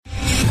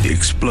The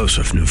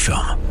explosive new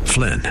film,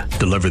 Flynn,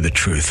 deliver the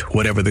truth,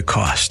 whatever the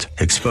cost,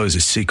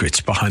 exposes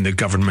secrets behind the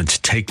government's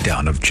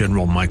takedown of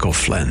General Michael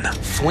Flynn.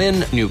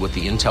 Flynn knew what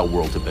the intel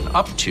world had been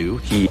up to.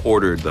 He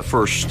ordered the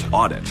first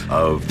audit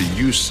of the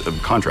use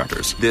of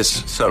contractors.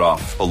 This set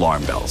off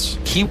alarm bells.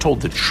 He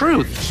told the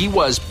truth. He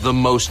was the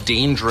most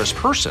dangerous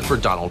person for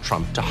Donald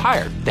Trump to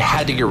hire. They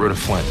had to get rid of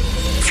Flynn.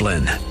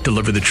 Flynn,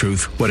 deliver the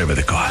truth, whatever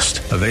the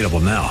cost. Available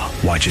now.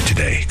 Watch it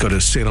today. Go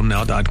to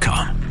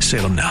salemnow.com.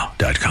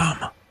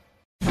 salemnow.com.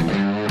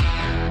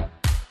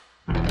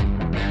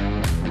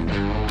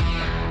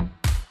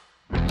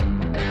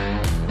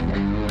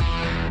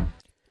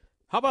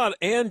 How about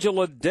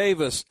Angela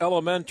Davis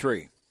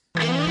Elementary?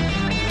 You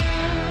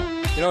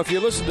know, if you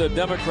listen to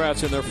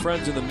Democrats and their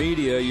friends in the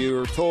media,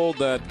 you're told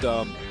that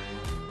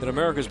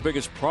America's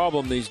biggest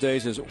problem these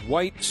days is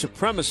white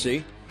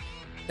supremacy.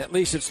 At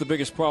least it's the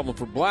biggest problem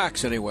for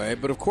blacks anyway.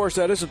 But, of course,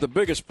 that isn't the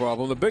biggest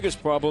problem. The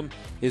biggest problem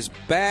is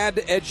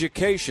bad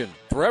education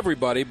for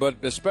everybody, but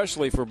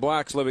especially for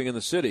blacks living in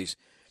the cities.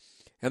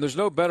 And there's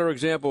no better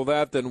example of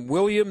that than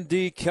William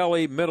D.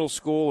 Kelly Middle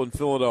School in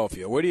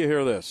Philadelphia. Where do you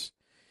hear this?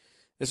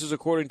 This is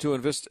according to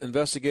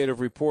investigative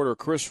reporter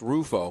Chris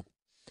Rufo,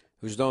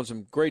 who's done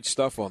some great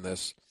stuff on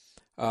this.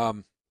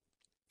 A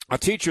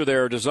teacher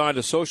there designed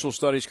a social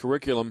studies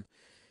curriculum.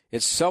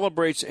 It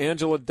celebrates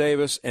Angela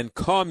Davis and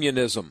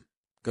communism,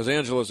 because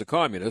Angela's a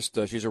communist.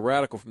 She's a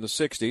radical from the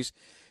 60s.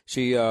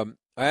 She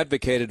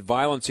advocated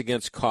violence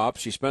against cops.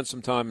 She spent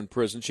some time in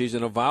prison. She's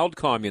an avowed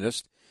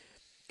communist.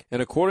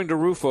 And according to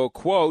Rufo,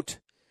 quote,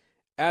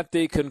 at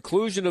the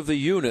conclusion of the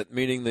unit,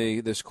 meaning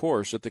this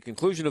course, at the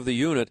conclusion of the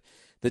unit,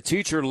 the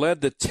teacher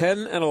led the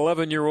 10 and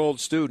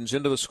 11-year-old students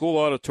into the school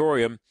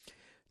auditorium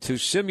to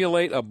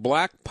simulate a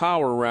Black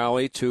Power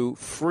rally to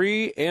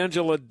free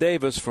Angela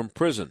Davis from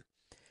prison.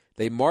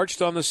 They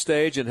marched on the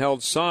stage and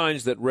held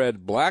signs that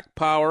read Black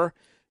Power,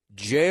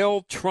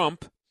 Jail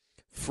Trump,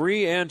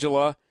 Free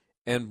Angela,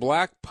 and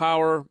Black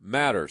Power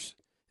Matters.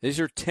 These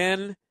are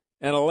 10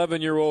 and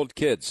 11-year-old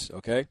kids,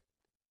 okay?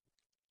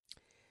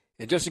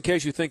 And just in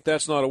case you think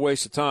that's not a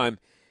waste of time,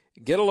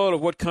 get a load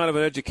of what kind of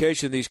an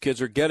education these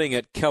kids are getting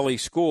at Kelly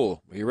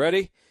School. Are you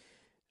ready?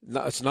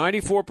 It's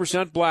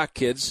 94% black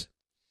kids.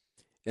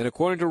 And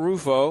according to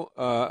Rufo,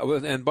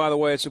 and by the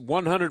way, it's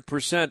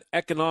 100%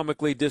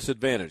 economically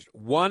disadvantaged.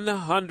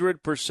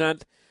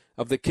 100%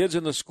 of the kids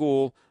in the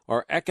school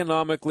are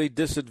economically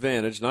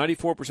disadvantaged.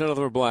 94% of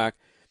them are black.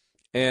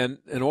 And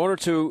in order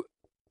to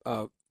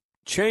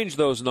change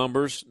those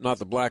numbers, not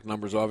the black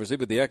numbers, obviously,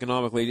 but the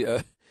economically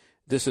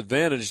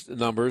disadvantaged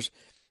numbers,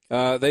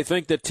 they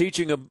think that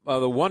teaching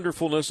the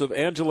wonderfulness of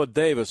Angela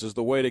Davis is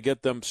the way to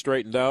get them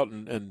straightened out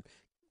and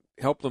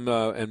help them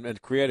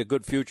and create a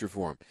good future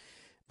for them.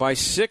 By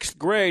sixth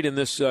grade in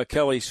this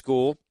Kelly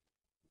school,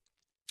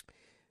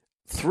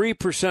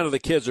 3% of the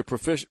kids are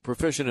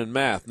proficient in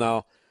math.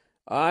 Now,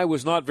 I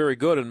was not very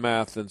good in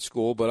math in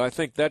school, but I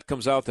think that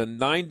comes out to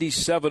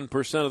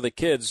 97% of the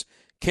kids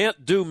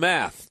can't do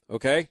math,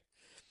 okay?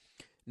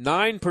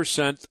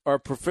 9% are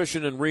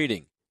proficient in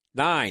reading.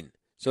 9.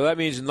 So that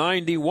means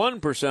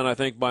 91%, I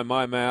think, by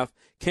my math,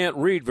 can't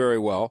read very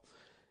well.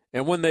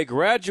 And when they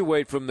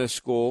graduate from this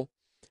school,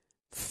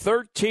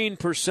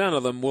 13%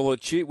 of them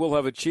will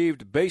have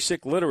achieved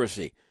basic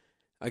literacy.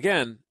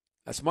 Again,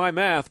 that's my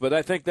math, but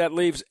I think that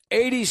leaves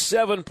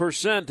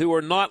 87% who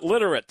are not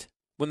literate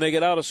when they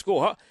get out of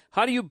school.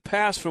 How do you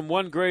pass from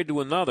one grade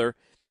to another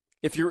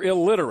if you're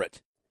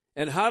illiterate?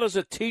 And how does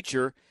a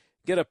teacher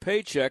get a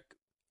paycheck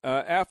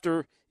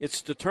after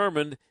it's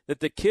determined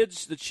that the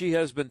kids that she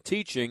has been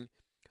teaching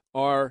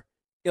are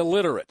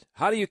illiterate?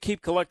 How do you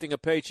keep collecting a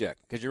paycheck?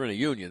 Because you're in a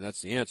union,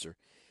 that's the answer.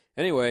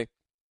 Anyway,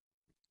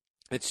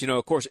 it's,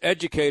 of course,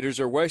 educators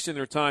are wasting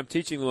their time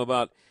teaching them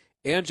about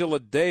Angela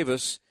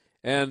Davis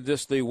and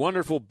just the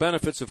wonderful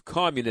benefits of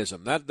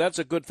communism. That's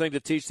a good thing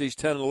to teach these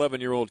 10 and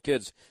 11-year-old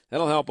kids.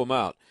 That'll help them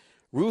out.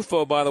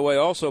 Rufo, by the way,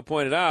 also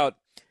pointed out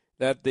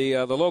that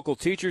the local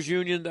teachers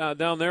union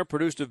down there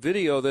produced a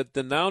video that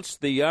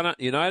denounced the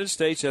United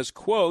States as,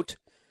 quote,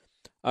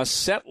 a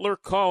settler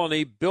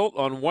colony built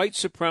on white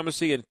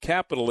supremacy and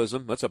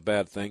capitalism. That's a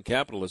bad thing,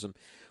 capitalism,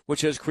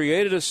 which has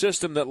created a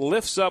system that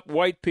lifts up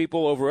white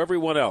people over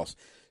everyone else.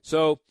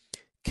 So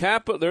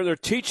they're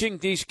teaching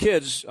these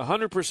kids,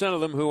 100%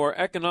 of them who are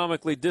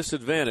economically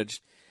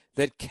disadvantaged,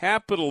 that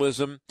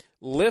capitalism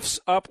lifts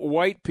up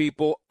white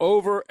people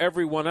over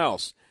everyone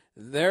else.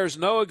 There's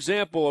no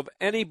example of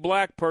any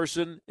black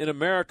person in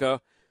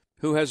America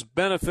who has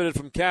benefited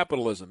from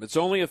capitalism. It's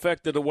only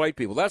affected the white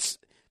people. That's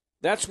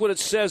what it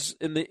says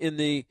in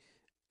the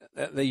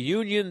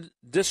union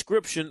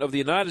description of the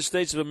United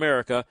States of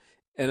America,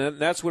 and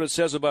that's what it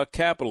says about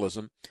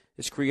capitalism.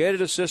 It's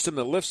created a system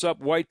that lifts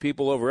up white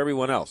people over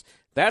everyone else.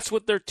 That's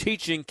what they're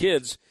teaching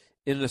kids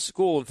in the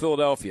school in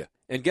Philadelphia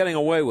and getting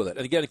away with it,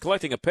 and again,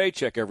 collecting a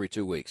paycheck every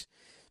 2 weeks.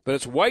 But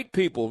it's white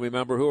people,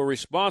 remember, who are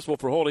responsible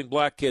for holding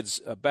black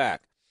kids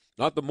back,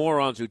 not the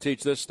morons who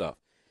teach this stuff.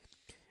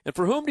 And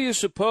for whom do you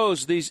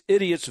suppose these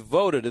idiots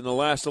voted in the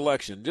last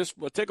election? Just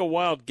take a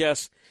wild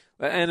guess.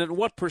 And at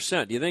what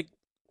percent? Do you think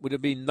would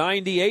it be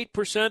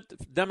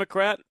 98%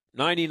 Democrat?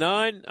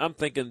 99? I'm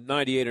thinking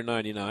 98 or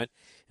 99.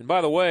 And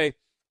by the way,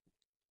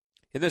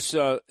 in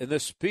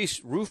this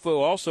piece,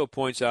 Rufo also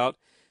points out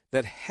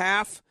that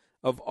half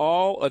of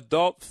all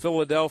adult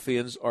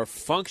Philadelphians are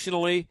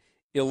functionally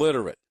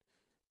illiterate.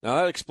 Now,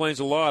 that explains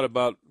a lot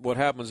about what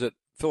happens at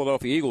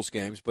Philadelphia Eagles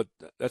games, but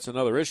that's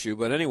another issue.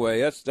 But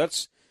anyway,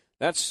 that's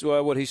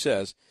what he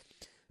says.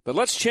 But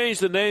let's change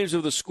the names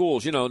of the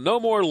schools. You know, no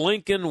more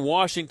Lincoln,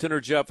 Washington, or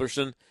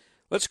Jefferson.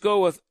 Let's go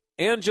with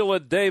Angela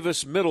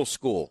Davis Middle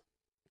School.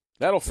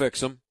 That'll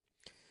fix them.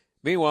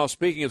 Meanwhile,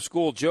 speaking of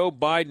school, Joe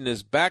Biden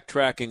is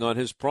backtracking on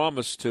his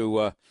promise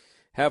to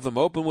have them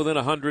open within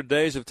 100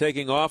 days of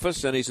taking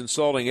office, and he's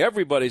insulting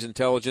everybody's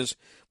intelligence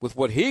with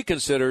what he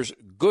considers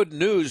good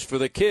news for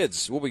the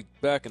kids. We'll be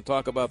back and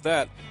talk about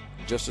that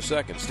in just a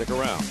second. Stick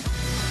around.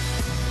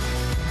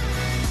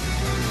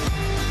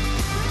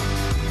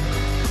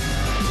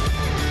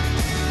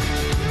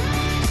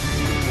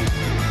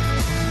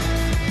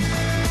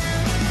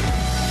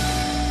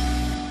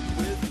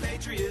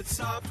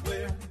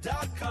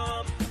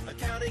 Software.com,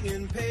 accounting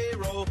and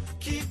payroll,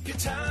 keep your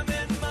time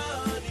and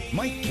money.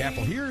 Mike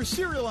Capel here,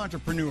 serial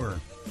entrepreneur.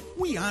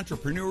 We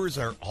entrepreneurs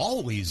are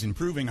always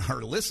improving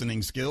our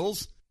listening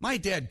skills. My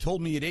dad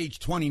told me at age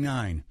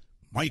 29,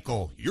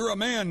 Michael, you're a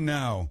man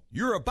now.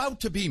 You're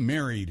about to be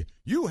married.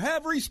 You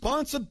have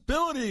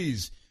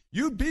responsibilities.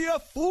 You'd be a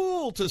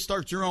fool to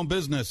start your own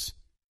business.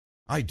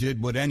 I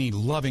did what any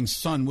loving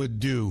son would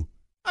do.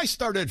 I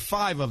started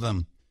 5 of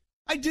them.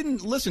 I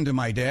didn't listen to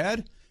my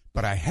dad,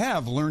 but I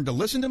have learned to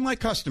listen to my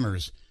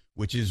customers,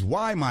 which is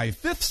why my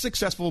 5th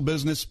successful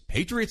business,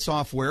 Patriot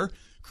Software,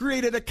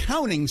 created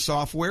accounting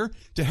software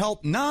to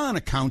help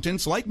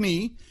non-accountants like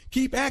me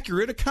keep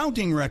accurate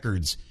accounting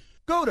records.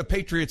 Go to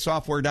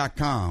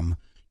patriotsoftware.com.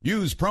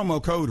 Use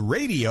promo code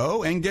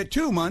RADIO and get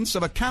 2 months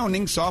of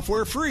accounting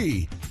software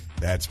free.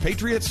 That's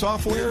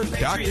patriotsoftware.com.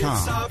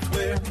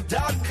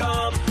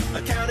 Patriotsoftware.com,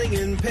 accounting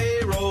and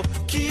payroll,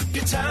 keep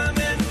your time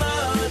and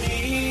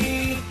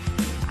money.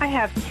 I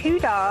have 2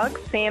 dogs,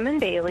 Sam and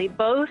Bailey.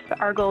 Both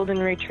are golden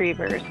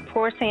retrievers.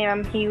 Poor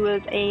Sam, he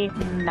was a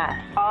mess.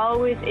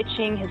 Always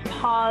itching. His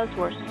paws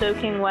were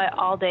soaking wet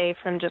all day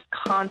from just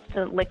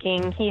constant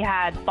licking. He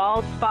had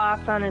bald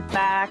spots on his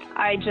back.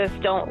 I just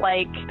don't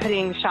like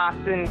putting shots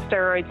and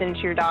steroids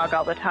into your dog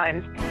all the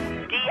time.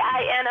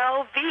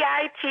 DINOVITE.com.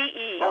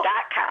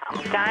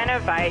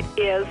 Dinovite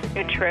is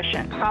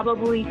nutrition.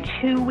 Probably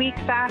 2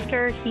 weeks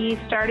after he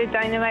started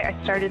Dinovite, I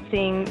started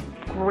seeing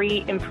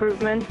great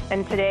improvements,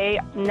 and today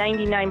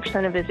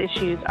 99% of his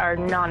issues are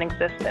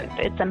non-existent.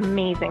 It's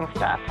amazing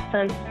stuff.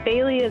 Since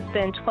Bailey has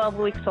been 12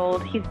 weeks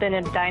old, he's been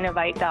a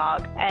Dinovite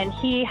dog, and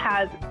he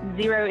has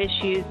 0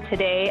 issues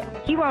today.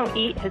 He won't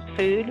eat his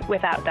food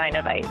without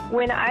Dinovite.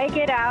 When I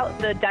get out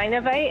the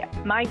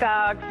Dinovite, my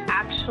dogs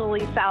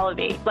actually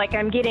salivate like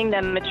I'm getting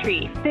them a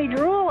treat. They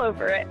drool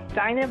over it.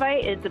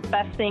 Dinovite is the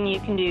best thing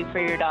you can do for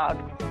your dog.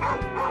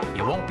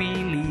 You won't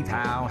believe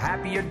how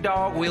happy your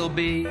dog will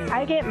be.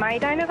 I get my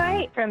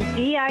Dinovite from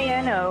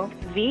DINOVITE.com.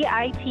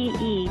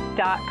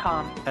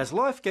 As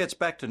life gets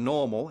back to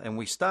normal and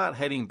we start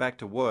heading back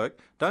to work,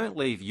 don't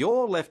leave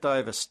your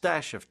leftover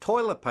stash of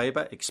toilet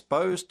paper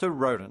exposed to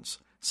rodents.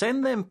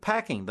 Send them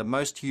packing the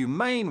most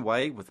humane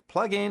way with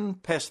Plug-in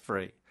Pest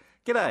Free.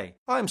 G'day,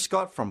 I'm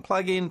Scott from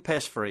Plug-in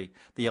Pest Free,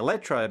 the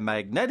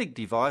electromagnetic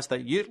device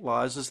that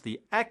utilises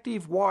the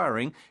active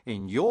wiring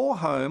in your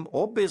home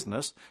or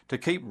business to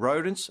keep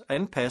rodents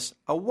and pests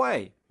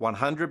away.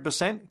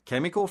 100%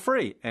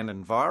 chemical-free and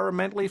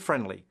environmentally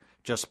friendly.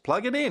 Just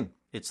plug it in.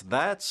 It's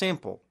that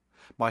simple.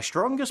 My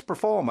strongest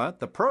performer,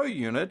 the Pro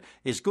unit,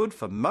 is good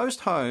for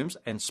most homes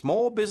and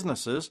small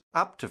businesses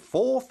up to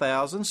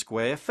 4,000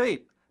 square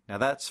feet. Now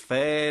that's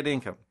fair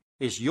income.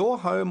 Is your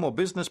home or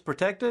business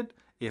protected?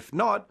 If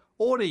not,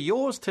 order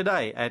yours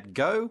today at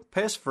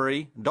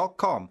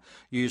gopestfree.com.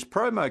 Use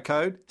promo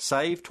code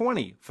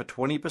SAVE20 for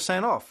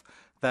 20% off.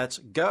 That's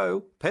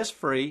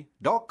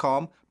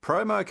gopestfree.com,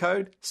 promo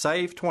code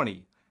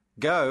SAVE20.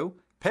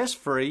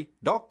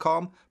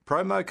 Gopestfree.com,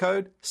 promo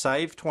code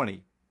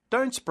SAVE20.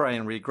 Don't spray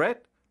and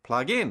regret.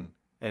 Plug in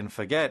and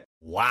forget.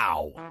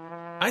 Wow.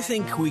 I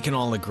think we can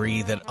all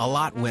agree that a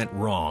lot went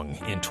wrong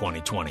in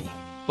 2020.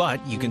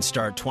 But you can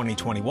start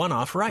 2021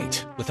 off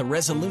right with a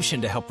resolution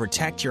to help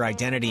protect your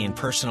identity and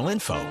personal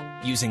info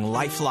using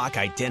LifeLock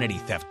Identity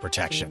Theft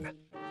Protection.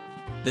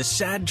 The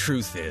sad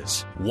truth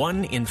is,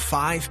 1 in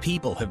 5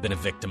 people have been a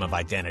victim of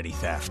identity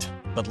theft.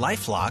 But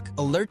LifeLock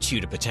alerts you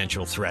to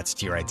potential threats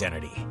to your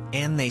identity,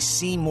 and they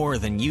see more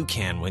than you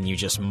can when you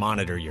just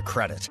monitor your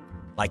credit,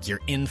 like your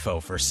info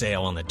for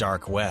sale on the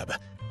dark web.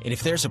 And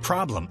if there's a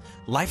problem,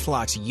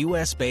 LifeLock's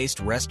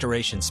U.S.-based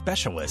restoration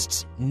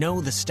specialists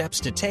know the steps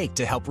to take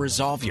to help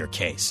resolve your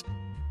case.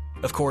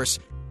 Of course,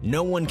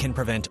 no one can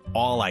prevent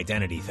all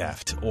identity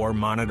theft or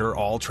monitor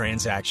all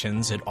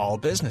transactions at all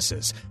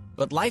businesses.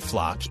 But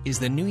LifeLock is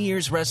the New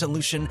Year's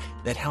resolution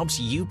that helps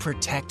you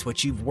protect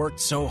what you've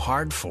worked so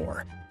hard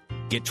for.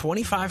 Get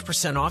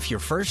 25% off your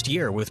first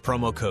year with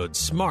promo code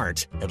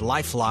SMART at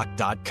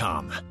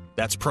LifeLock.com.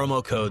 That's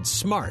promo code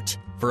SMART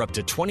for up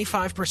to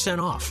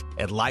 25% off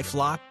at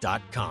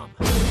LifeLock.com.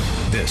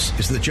 This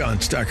is the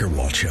John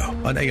Steigerwald Show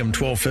on AM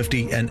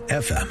 1250 and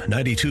FM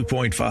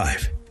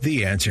 92.5.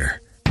 The Answer.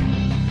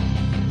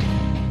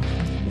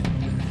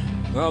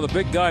 Well, the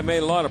big guy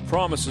made a lot of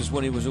promises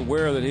when he was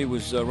aware that he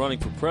was running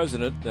for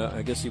president.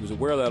 I guess he was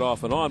aware of that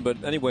off and on.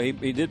 But anyway,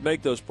 he did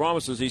make those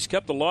promises. He's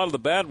kept a lot of the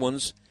bad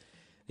ones.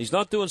 He's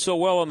not doing so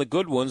well on the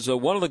good ones.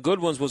 One of the good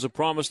ones was a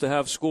promise to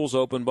have schools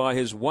open by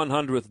his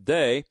 100th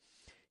day.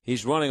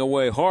 He's running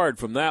away hard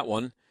from that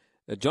one.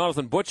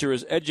 Jonathan Butcher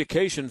is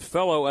Education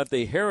Fellow at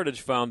the Heritage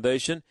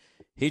Foundation.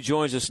 He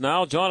joins us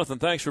now. Jonathan,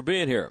 thanks for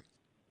being here.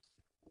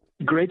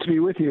 Great to be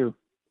with you.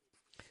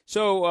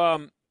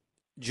 So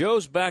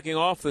Joe's backing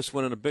off this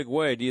one in a big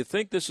way. Do you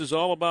think this is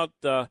all about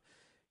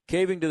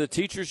caving to the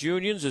teachers'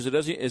 unions? Is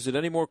it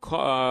any more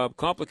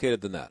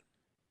complicated than that?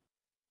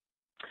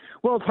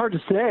 Well, it's hard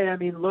to say. I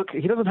mean, look,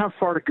 he doesn't have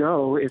far to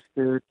go if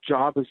the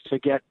job is to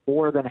get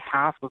more than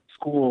half of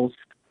schools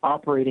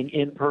operating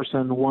in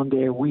person 1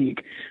 day a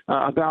week.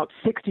 About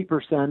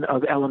 60%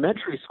 of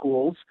elementary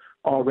schools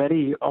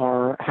already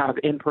have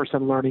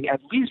in-person learning at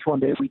least 1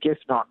 day a week, if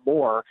not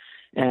more.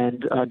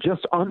 And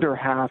just under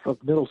half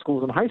of middle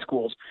schools and high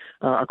schools,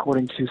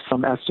 according to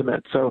some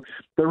estimates. So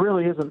there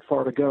really isn't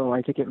far to go.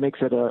 I think it makes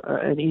it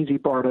an easy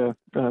bar to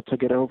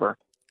get over.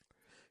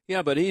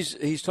 Yeah, but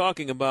he's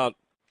talking about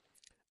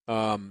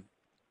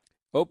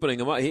opening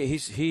them up.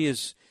 He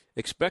is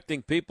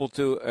expecting people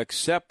to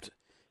accept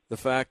the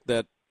fact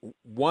that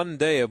 1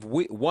 day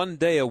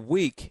a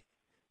week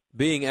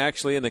being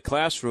actually in the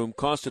classroom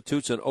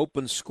constitutes an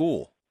open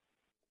school.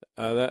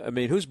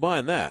 Who's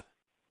buying that?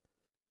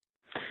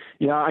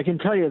 Yeah, I can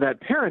tell you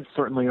that parents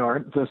certainly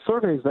aren't. The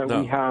surveys that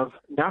we have,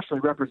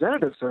 nationally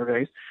representative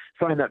surveys,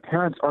 find that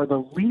parents are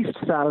the least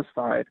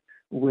satisfied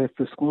with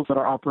the schools that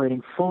are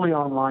operating fully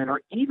online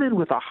or even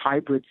with a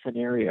hybrid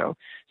scenario.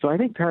 So I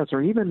think parents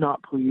are even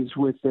not pleased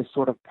with this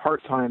sort of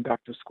part-time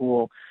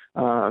back-to-school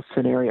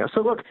scenario.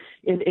 So look,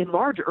 in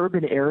large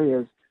urban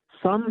areas,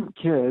 some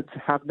kids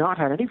have not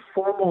had any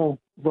formal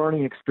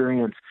learning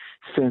experience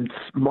since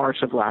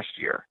March of last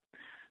year.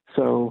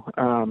 So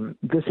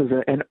this is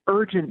an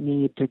urgent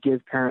need to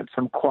give parents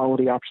some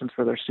quality options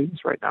for their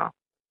students right now.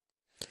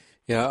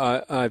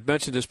 Yeah, I've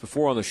mentioned this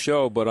before on the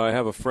show, but I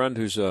have a friend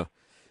who's a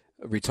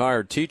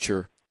retired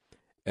teacher,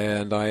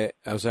 and I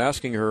was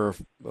asking her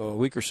a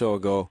week or so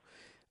ago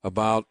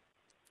about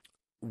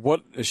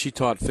what she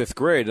taught fifth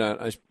grade.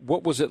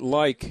 What was it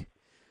like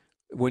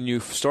when you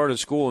started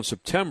school in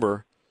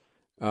September,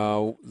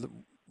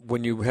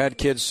 when you had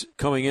kids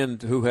coming in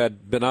who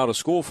had been out of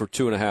school for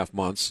 2.5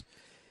 months?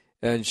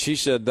 And she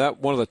said that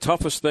one of the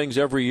toughest things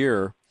every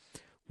year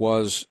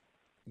was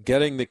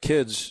getting the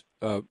kids,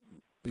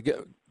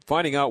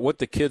 finding out what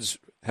the kids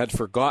had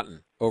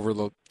forgotten over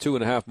the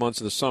 2.5 months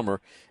of the summer,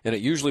 and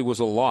it usually was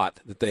a lot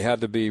that they had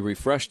to be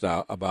refreshed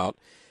about.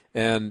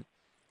 And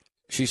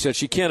she said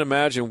she can't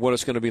imagine what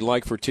it's going to be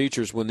like for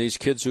teachers when these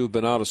kids who have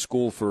been out of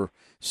school for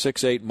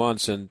 6-8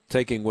 months and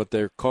taking what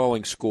they're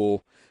calling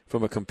school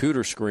from a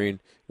computer screen,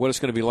 what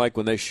it's going to be like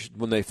when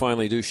they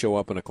finally do show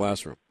up in a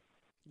classroom.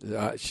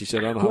 She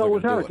said, I don't know how they're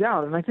going to do it. Without a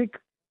doubt,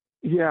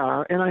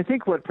 and I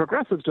think what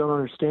progressives don't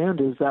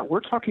understand is that we're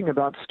talking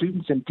about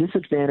students in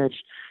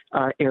disadvantaged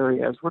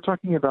areas. We're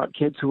talking about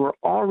kids who are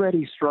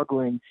already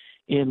struggling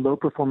in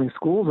low-performing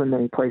schools in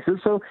many places.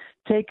 So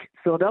take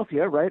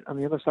Philadelphia, right, on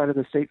the other side of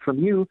the state from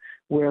you,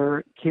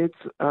 where kids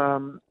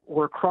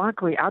were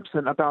chronically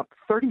absent. About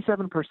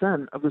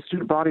 37% of the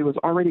student body was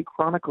already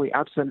chronically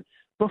absent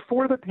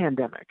before the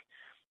pandemic.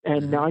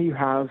 And now you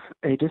have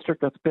a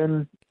district that's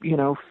been,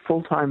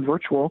 full-time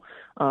virtual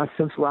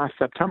since last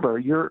September.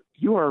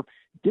 You are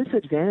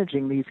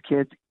disadvantaging these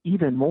kids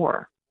even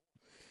more.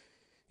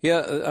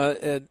 Yeah,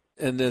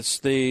 and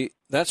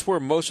that's where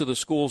most of the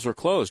schools are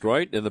closed,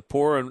 right? And the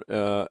poor and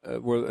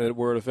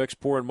where it affects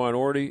poor and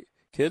minority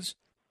kids.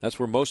 That's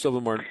where most of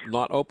them are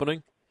not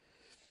opening.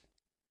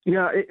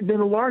 Yeah, in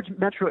the large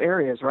metro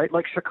areas, right,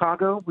 like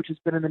Chicago, which has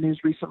been in the news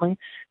recently,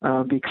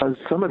 because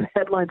some of the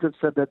headlines have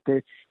said that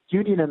the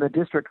union and the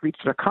district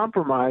reached a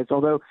compromise,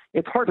 although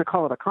it's hard to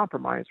call it a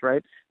compromise,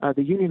 right?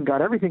 The union got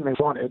everything they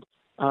wanted.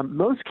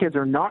 Most kids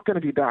are not going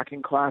to be back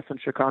in class in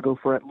Chicago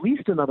for at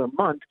least another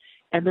month,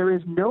 and there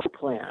is no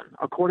plan,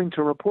 according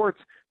to reports,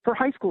 for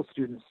high school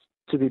students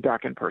to be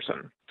back in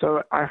person.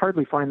 So I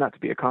hardly find that to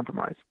be a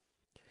compromise.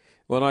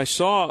 When I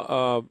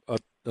saw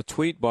a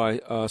tweet by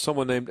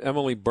someone named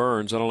Emily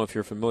Burns. I don't know if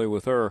you're familiar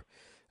with her.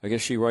 I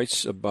guess she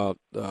writes about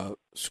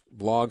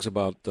blogs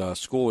about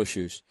school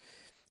issues.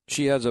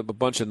 She has a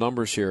bunch of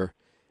numbers here.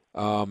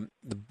 The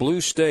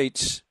blue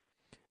states,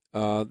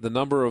 the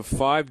number of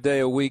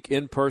 5-day-a-week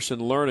in-person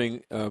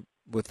learning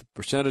with the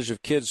percentage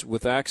of kids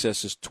with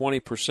access is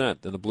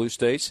 20% in the blue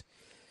states.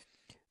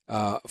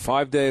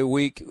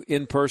 5-day-a-week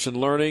in-person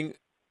learning,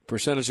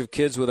 percentage of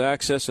kids with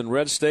access in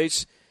red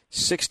states,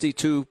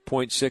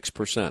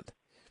 62.6%.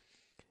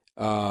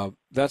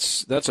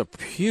 That's a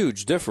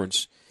huge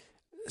difference.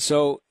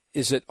 So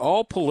is it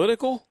all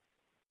political,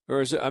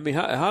 or is it? I mean,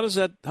 how does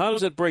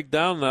that break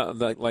down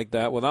like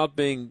that without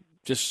being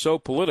just so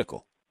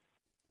political?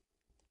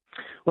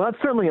 Well,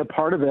 that's certainly a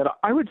part of it.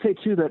 I would say,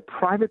 too, that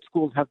private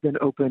schools have been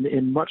open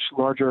in much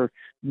larger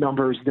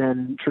numbers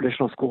than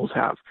traditional schools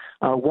have.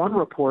 One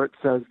report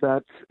says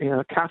that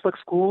Catholic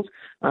schools,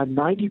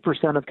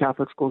 90% of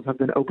Catholic schools have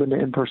been open to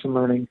in-person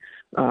learning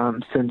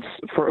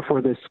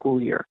for this school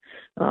year.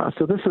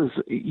 So this is,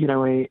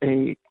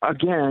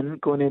 again,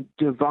 going to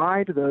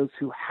divide those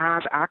who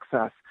have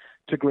access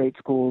to great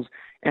schools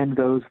and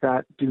those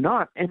that do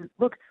not. And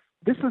look,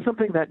 this is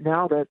something that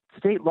now that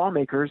state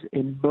lawmakers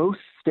in most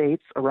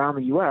states around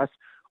the U.S.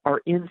 are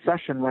in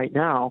session right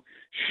now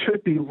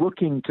should be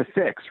looking to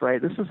fix,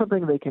 right? This is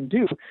something they can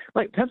do.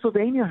 Like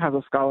Pennsylvania has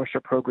a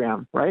scholarship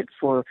program, right,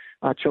 for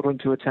children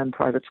to attend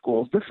private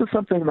schools. This is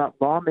something that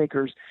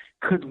lawmakers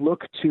could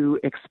look to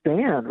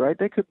expand, right?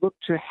 They could look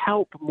to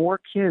help more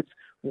kids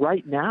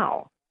right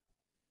now.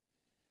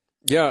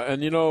 Yeah,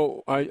 and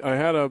I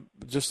had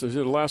just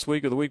last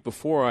week or the week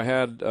before, I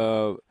had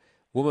a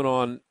woman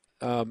on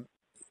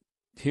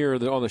here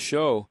on the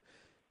show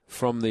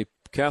from the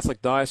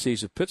Catholic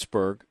Diocese of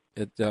Pittsburgh.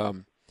 It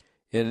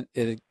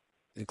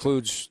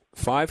includes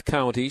 5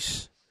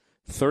 counties,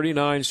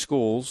 39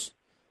 schools,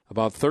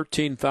 about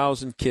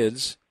 13,000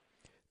 kids,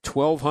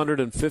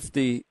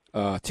 1,250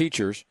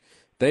 teachers.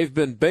 They've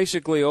been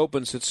basically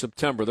open since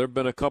September. There have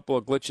been a couple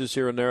of glitches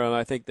here and there, and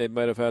I think they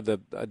might have had to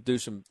do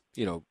some,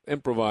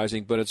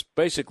 improvising. But it's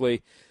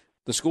basically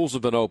the schools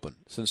have been open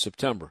since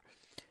September.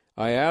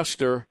 I asked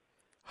her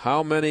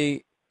how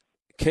many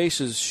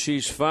cases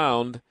she's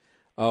found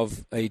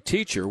of a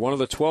teacher, one of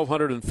the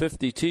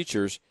 1,250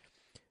 teachers,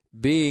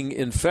 being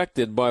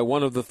infected by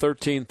one of the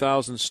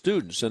 13,000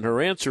 students. And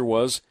her answer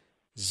was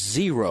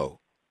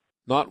 0,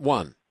 not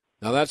 1.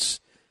 Now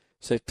that's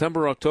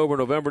September, October,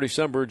 November,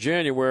 December,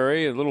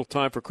 January, a little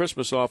time for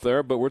Christmas off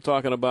there, but we're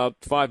talking about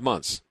 5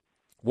 months.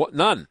 What?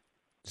 None.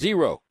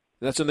 0.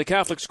 That's in the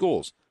Catholic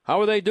schools.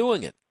 How are they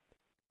doing it?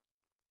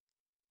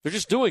 They're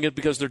just doing it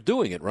because they're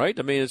doing it, right?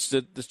 I mean,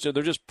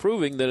 they're just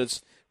proving that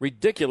it's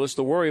ridiculous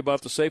to worry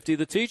about the safety of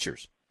the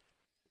teachers.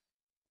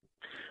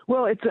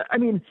 Well,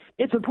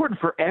 it's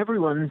important for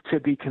everyone to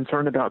be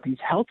concerned about these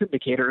health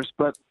indicators,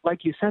 but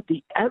like you said,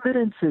 the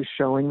evidence is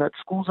showing that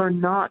schools are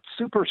not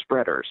super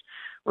spreaders,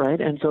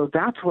 right? And so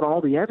that's what all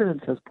the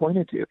evidence has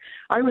pointed to.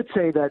 I would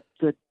say that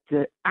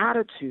the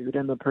attitude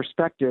and the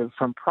perspective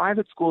from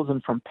private schools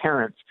and from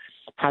parents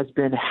has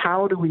been,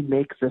 how do we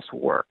make this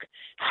work?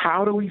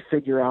 How do we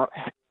figure out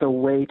the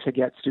way to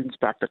get students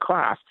back to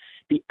class?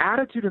 The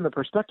attitude and the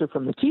perspective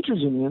from the teachers'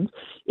 unions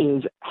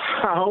is,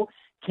 how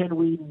can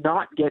we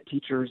not get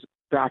teachers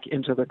back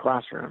into the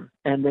classroom?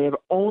 And they have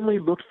only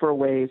looked for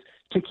ways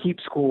to keep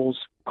schools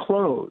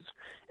closed.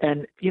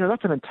 And,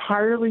 that's an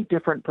entirely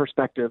different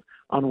perspective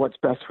on what's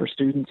best for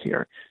students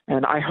here.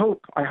 And I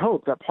hope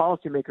that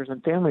policymakers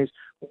and families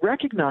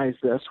recognize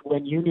this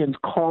when unions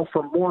call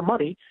for more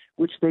money,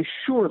 which they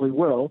surely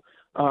will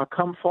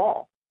come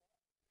fall.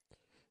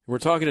 We're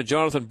talking to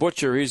Jonathan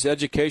Butcher. He's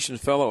Education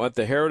Fellow at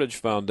the Heritage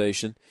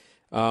Foundation.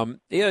 The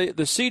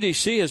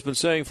CDC has been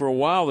saying for a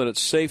while that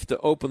it's safe to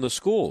open the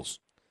schools.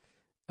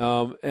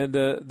 And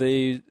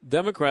the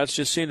Democrats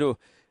just seem to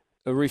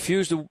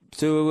refuse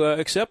to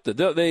accept it.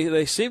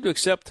 They seem to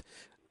accept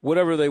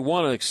whatever they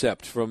want to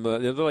accept from.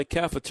 They're like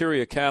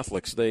cafeteria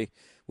Catholics.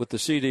 With the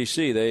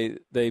CDC,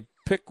 they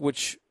pick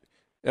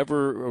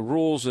whichever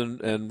rules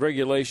and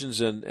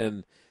regulations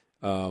and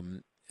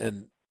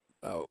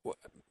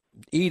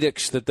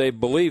edicts that they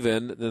believe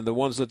in, and the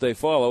ones that they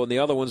follow, and the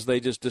other ones they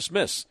just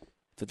dismiss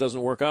if it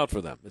doesn't work out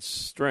for them. It's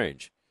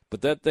strange,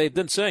 but that they've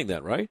been saying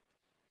that, right?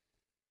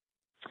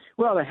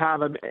 Well, they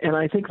have, and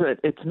I think that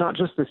it's not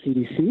just the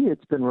CDC.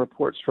 It's been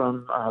reports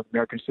from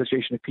American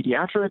Association of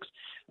Pediatrics,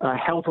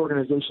 health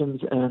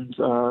organizations,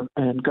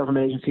 and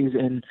government agencies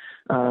in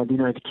the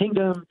United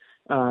Kingdom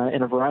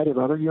and a variety of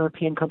other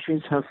European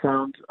countries have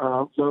found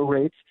low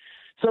rates.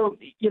 So,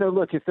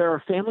 look, if there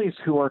are families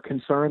who are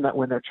concerned that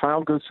when their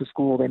child goes to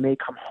school, they may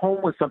come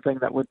home with something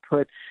that would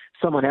put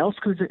someone else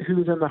who's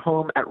in the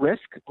home at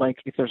risk, like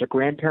if there's a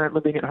grandparent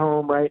living at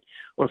home, right,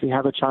 or if you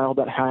have a child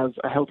that has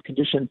a health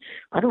condition,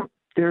 I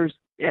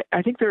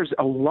think there's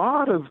a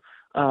lot of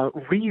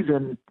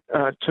reason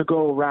to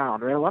go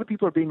around, right? A lot of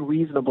people are being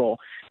reasonable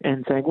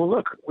and saying, well,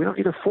 look, we don't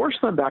need to force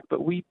them back,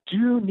 but we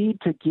do need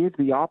to give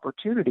the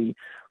opportunity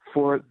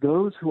for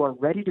those who are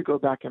ready to go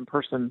back in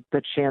person the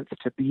chance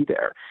to be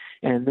there.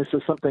 And this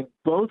is something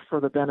both for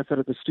the benefit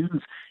of the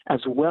students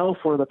as well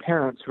for the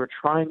parents who are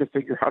trying to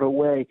figure out a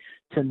way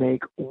to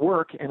make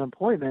work and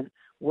employment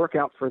work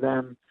out for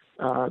them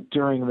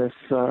during this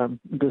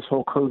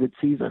whole COVID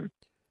season.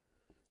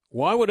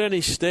 Why would any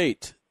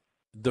state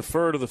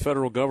defer to the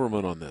federal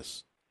government on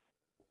this?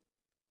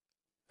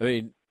 I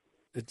mean,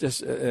 it's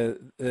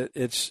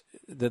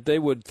that they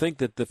would think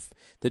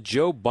that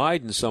Joe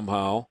Biden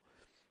somehow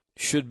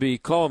should be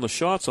calling the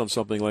shots on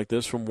something like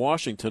this from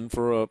Washington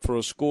for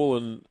a school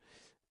in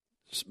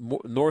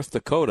North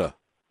Dakota.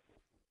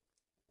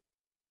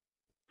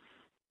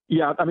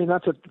 Yeah, I mean,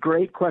 that's a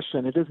great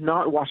question. It is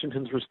not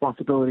Washington's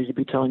responsibility to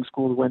be telling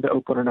schools when to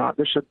open or not.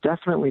 This should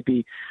definitely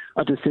be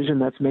a decision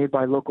that's made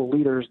by local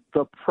leaders.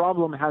 The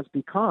problem has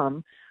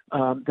become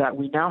that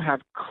we now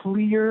have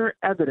clear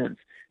evidence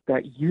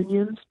that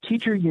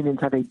teacher unions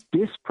have a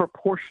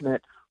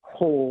disproportionate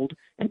hold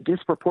and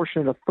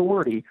disproportionate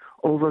authority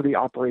over the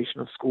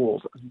operation of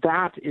schools.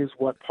 That is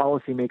what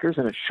policymakers,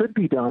 and it should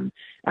be done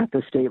at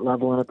the state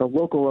level and at the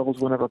local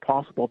levels whenever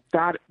possible,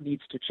 that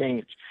needs to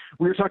change.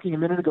 We were talking a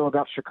minute ago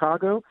about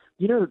Chicago.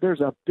 You know that there's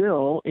a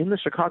bill in the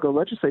Chicago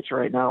legislature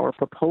right now, or a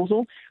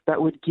proposal,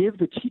 that would give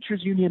the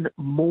teachers union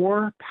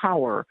more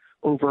power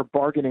over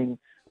bargaining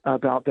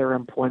about their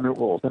employment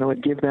rules, and it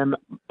would give them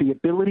the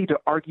ability to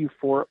argue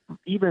for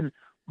even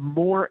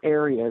more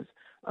areas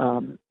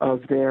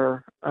of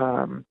their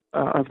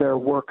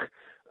work,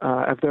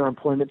 of their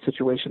employment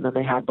situation than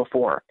they had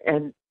before.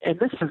 And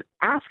this is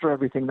after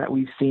everything that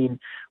we've seen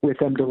with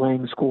them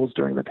delaying schools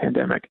during the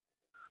pandemic.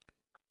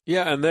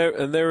 Yeah, and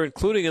they're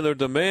including in their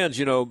demands,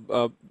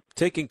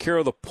 taking care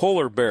of the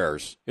polar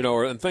bears,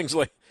 and things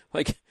like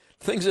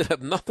things that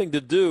have nothing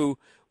to do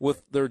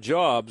with their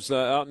jobs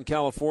out in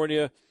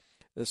California.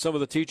 Some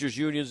of the teachers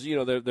unions,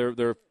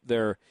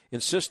 they're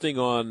insisting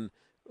on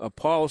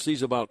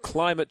policies about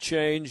climate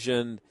change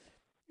and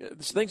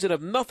things that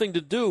have nothing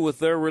to do with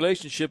their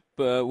relationship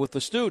with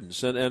the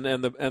students, and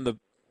the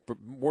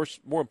more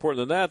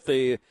important than that,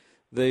 the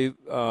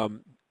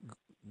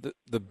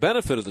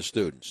benefit of the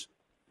students.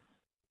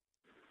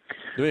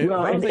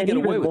 Well, and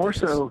even more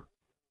so.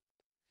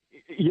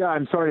 Yeah,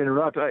 I'm sorry to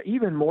interrupt.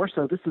 Even more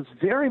so, this is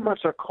very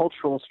much a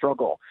cultural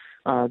struggle.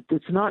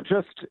 It's not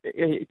just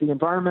the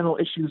environmental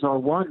issues are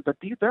one, but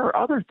there are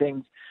other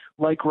things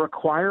like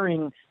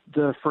requiring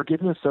the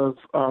forgiveness of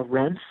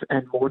rents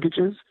and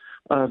mortgages,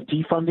 of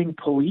defunding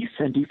police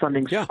and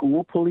defunding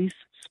school police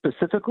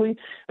specifically.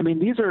 I mean,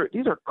 these are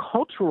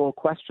cultural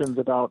questions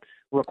about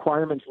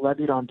requirements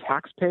levied on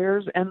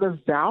taxpayers and the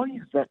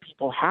values that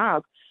people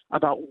have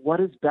about what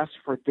is best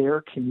for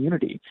their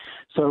community.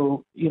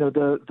 So,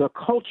 the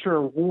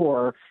culture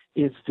war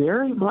is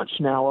very much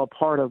now a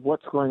part of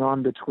what's going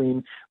on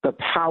between the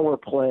power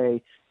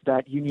play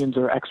that unions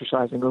are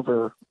exercising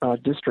over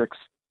districts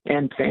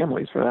and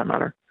families, for that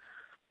matter.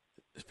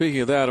 Speaking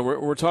of that,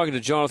 we're talking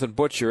to Jonathan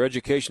Butcher,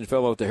 Education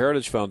Fellow at the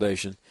Heritage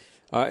Foundation.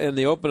 In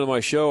the open of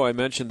my show, I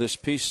mentioned this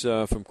piece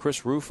from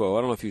Chris Rufo.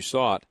 I don't know if you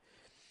saw it.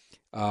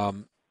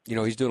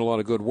 He's doing a lot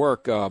of good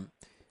work.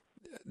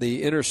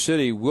 The inner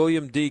city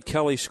William D.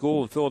 Kelly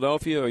School in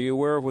Philadelphia. Are you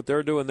aware of what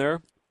they're doing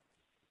there?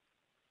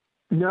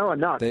 No, I'm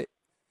not.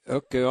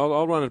 Okay,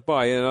 I'll run it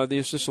by you.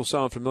 This will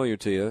sound familiar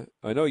to you.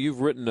 I know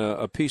you've written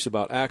a piece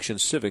about action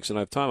civics, and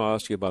I have time. I'll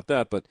ask you about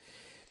that. But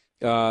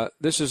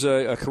this is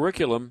a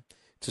curriculum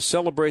to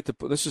celebrate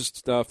this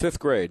is fifth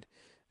grade.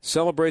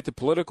 Celebrate the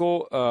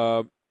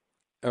political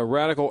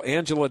radical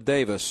Angela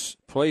Davis,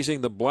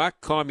 praising the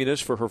black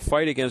communist for her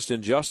fight against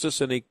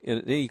injustice and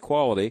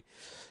inequality.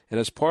 And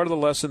as part of the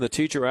lesson, the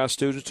teacher asked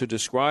students to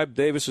describe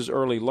Davis's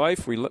early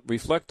life,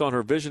 reflect on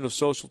her vision of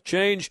social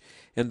change,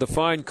 and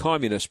define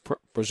communist,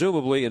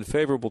 presumably in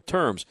favorable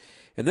terms.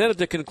 And then at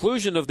the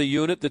conclusion of the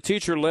unit, the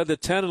teacher led the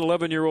 10 and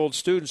 11-year-old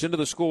students into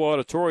the school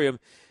auditorium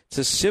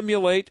to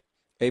simulate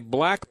a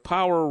Black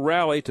Power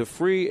rally to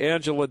free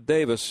Angela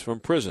Davis from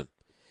prison.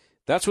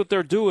 That's what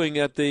they're doing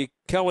at the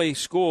Kelly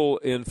School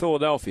in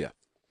Philadelphia.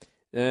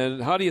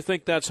 And how do you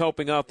think that's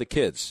helping out the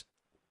kids?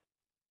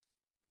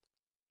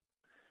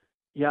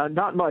 Yeah,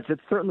 not much.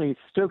 It's certainly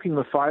stoking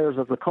the fires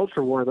of the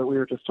culture war that we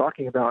were just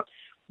talking about.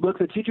 Look,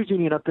 the teachers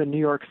union up in New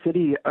York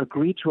City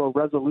agreed to a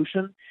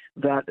resolution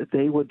that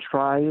they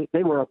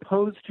were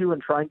opposed to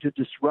and trying to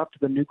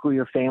disrupt the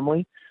nuclear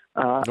family,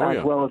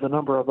 as well as a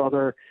number of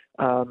other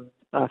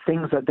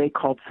things that they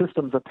called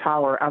systems of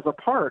power as a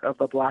part of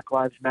the Black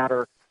Lives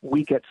Matter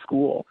week at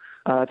school.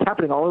 It's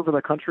happening all over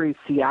the country.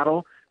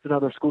 Seattle is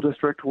another school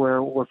district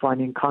where we're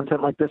finding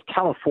content like this.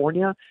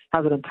 California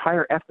has an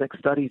entire ethnic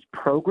studies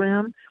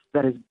program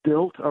that is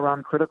built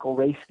around critical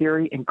race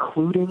theory,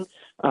 including,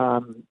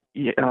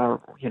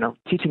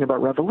 teaching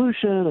about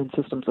revolution and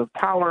systems of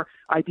power,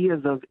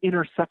 ideas of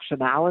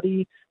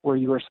intersectionality, where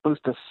you are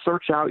supposed to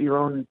search out your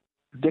own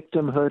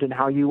victimhood and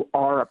how you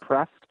are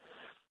oppressed.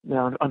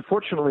 Now,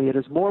 unfortunately, it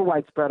is more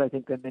widespread, I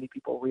think, than many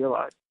people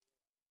realize.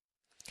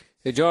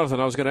 Hey, Jonathan,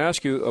 I was going to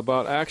ask you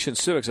about Action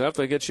Civics. I have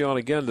to get you on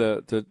again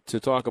to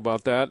talk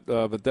about that,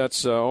 but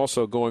that's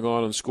also going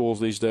on in schools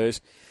these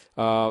days.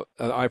 I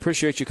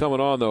appreciate you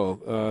coming on,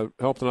 though.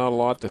 Helping out a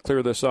lot to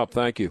clear this up.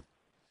 Thank you.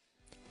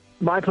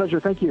 My pleasure.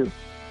 Thank you.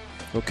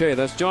 Okay,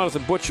 that's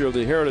Jonathan Butcher of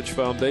the Heritage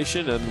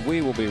Foundation, and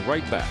we will be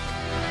right back.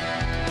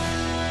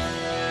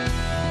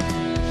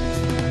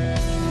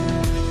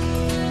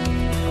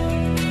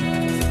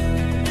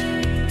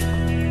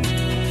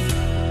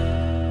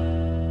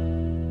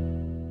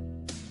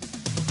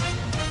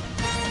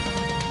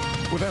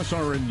 With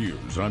SRN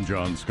News, I'm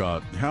John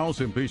Scott.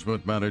 House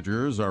impeachment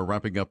managers are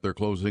wrapping up their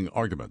closing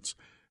arguments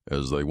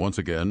as they once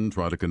again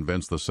try to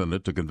convince the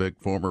Senate to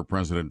convict former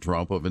President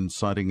Trump of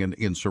inciting an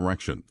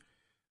insurrection.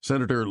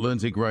 Senator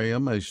Lindsey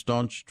Graham, a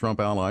staunch Trump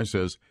ally,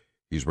 says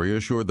he's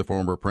reassured the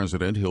former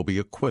president he'll be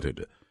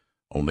acquitted.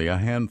 Only a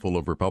handful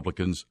of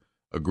Republicans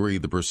agree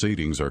the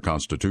proceedings are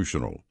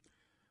constitutional.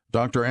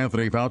 Dr.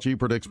 Anthony Fauci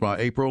predicts by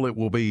April it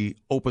will be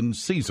open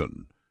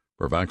season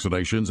for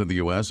vaccinations in the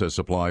U.S. as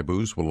supply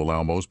boosts will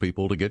allow most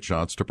people to get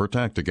shots to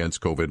protect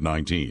against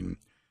COVID-19.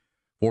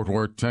 Fort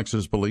Worth,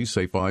 Texas police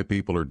say 5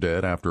 people are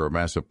dead after a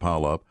massive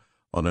pileup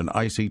on an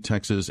icy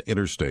Texas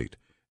interstate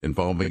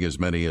involving as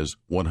many as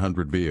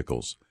 100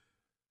 vehicles.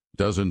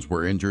 Dozens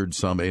were injured,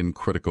 some in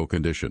critical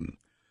condition.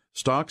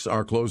 Stocks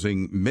are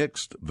closing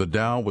mixed. The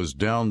Dow was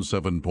down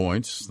 7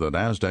 points. The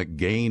Nasdaq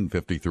gained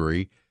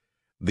 53.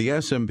 The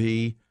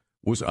S&P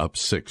was up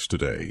 6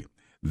 today.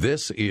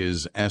 This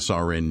is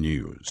SRN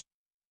News.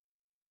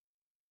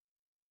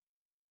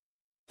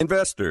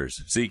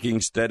 Investors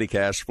seeking steady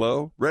cash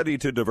flow, ready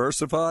to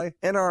diversify?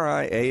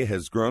 NRIA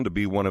has grown to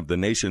be one of the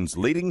nation's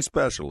leading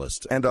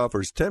specialists and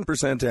offers 10%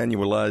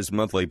 annualized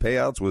monthly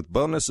payouts with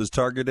bonuses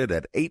targeted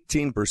at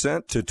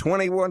 18% to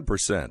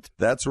 21%.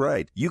 That's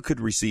right. You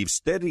could receive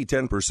steady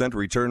 10%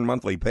 return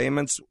monthly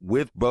payments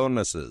with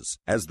bonuses.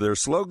 As their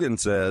slogan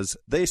says,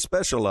 they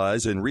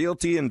specialize in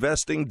realty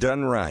investing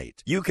done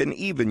right. You can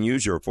even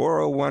use your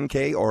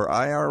 401k or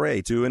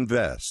IRA to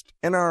invest.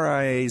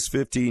 NRIA's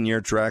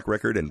 15-year track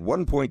record and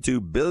 $1.2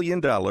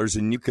 billion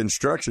in new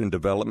construction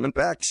development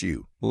backs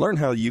you. Learn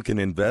how you can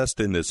invest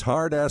in this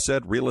hard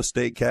asset real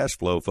estate cash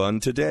flow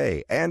fund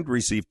today and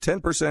receive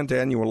 10%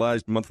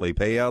 annualized monthly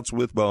payouts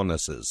with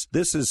bonuses.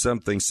 This is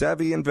something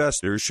savvy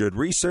investors should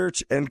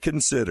research and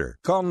consider.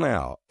 Call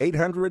now,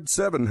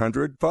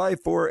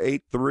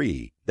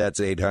 800-700-5483. That's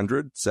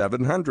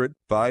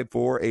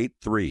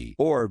 800-700-5483.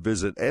 Or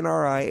visit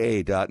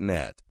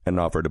NRIA.net. An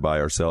offer to buy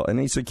or sell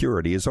any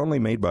security is only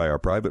made by our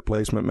private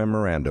placement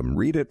memorandum.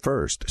 Read it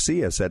first.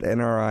 See us at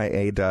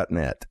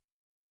NRIA.net.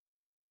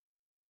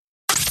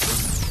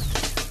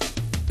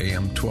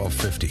 AM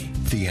 1250,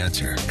 The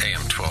Answer.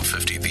 AM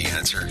 1250,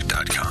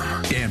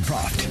 TheAnswer.com. Dan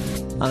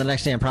Proft. On the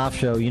next Dan Proft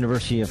Show,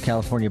 University of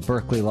California,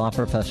 Berkeley law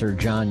professor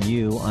John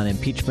Yoo on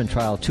impeachment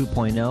trial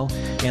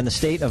 2.0 and the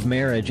state of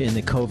marriage in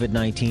the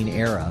COVID-19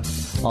 era.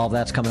 All of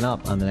that's coming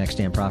up on the next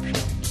Dan Proft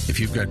Show. If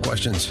you've got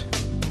questions,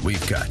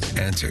 we've got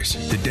answers.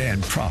 The Dan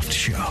Proft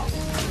Show.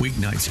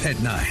 Weeknights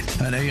at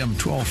 9 on AM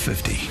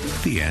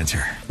 1250, The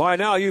Answer. By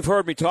now, you've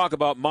heard me talk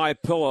about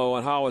MyPillow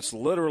and how it's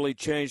literally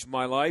changed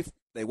my life.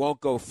 They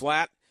won't go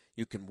flat.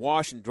 You can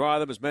wash and dry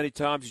them as many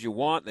times as you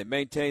want. They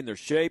maintain their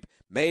shape,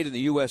 made in the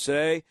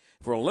USA.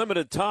 For a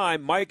limited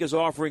time, Mike is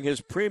offering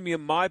his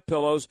premium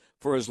MyPillows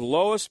for his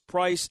lowest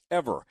price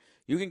ever.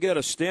 You can get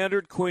a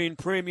standard queen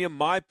premium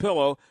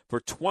MyPillow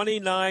for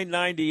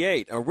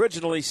 $29.98,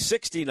 originally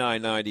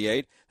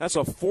 $69.98. That's a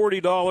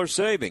 $40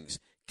 savings.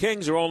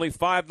 Kings are only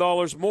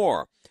 $5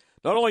 more.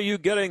 Not only are you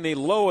getting the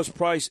lowest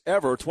price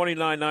ever,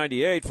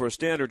 $29.98 for a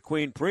standard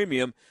queen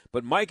premium,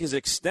 but Mike is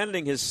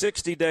extending his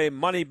 60-day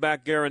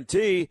money-back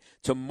guarantee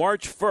to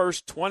March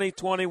 1st,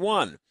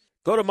 2021.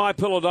 Go to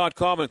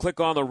MyPillow.com and click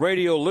on the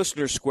radio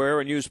listener square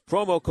and use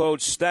promo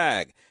code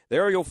STAG.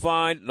 There you'll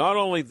find not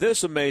only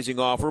this amazing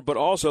offer, but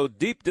also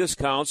deep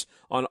discounts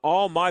on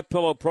all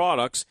MyPillow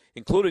products,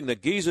 including the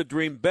Giza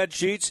Dream bed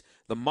sheets,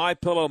 the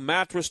MyPillow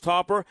mattress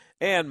topper,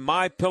 and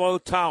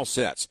MyPillow towel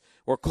sets.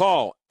 Or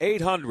call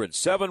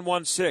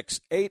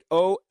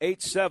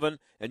 800-716-8087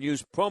 and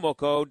use promo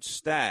code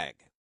STAG.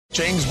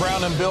 James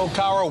Brown and Bill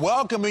Cowher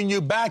welcoming you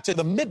back to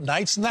the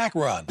Midnight Snack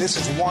Run. This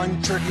is one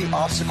tricky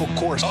obstacle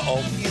course.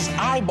 He's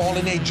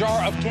eyeballing a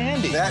jar of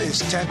candy. That is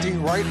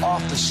tempting right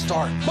off the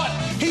start. But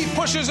he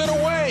pushes it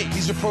away.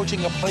 He's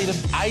approaching a plate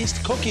of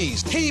iced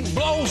cookies. He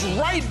blows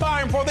right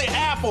by him for the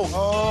apple.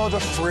 Oh,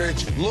 the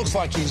fridge. Looks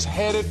like he's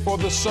headed for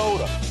the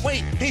soda.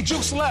 Wait, he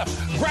jukes left,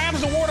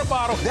 grabs the water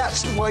bottle.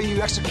 That's the way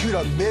you execute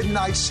a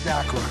Midnight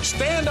Snack Run.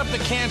 Stand Up to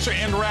Cancer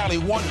and Rally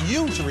want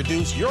you to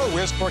reduce your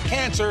risk for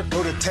cancer.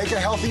 Go to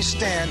takeahealthystand.org.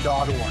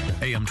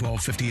 AM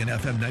 1250 and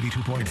FM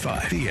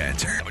 92.5. The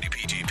Answer.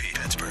 WPGP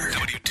Pittsburgh.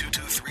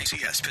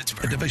 W223CS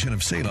Pittsburgh. A division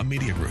of Salem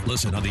Media Group.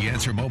 Listen on the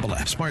Answer mobile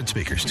app, smart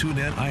speakers,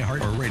 TuneIn,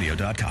 iHeart, or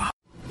radio.com.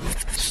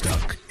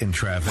 Stuck in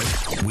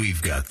traffic?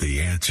 We've got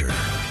the answer.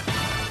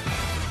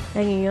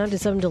 Hanging on to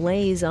some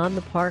delays on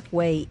the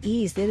Parkway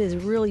East. It is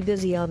really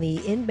busy on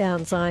the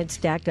inbound side,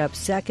 stacked up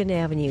 2nd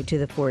Avenue to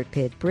the Fort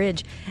Pitt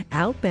Bridge.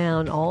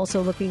 Outbound,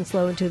 also looking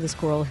slow into the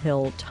Squirrel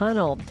Hill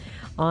Tunnel.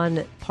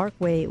 On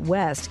Parkway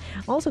West,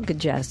 also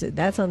congested.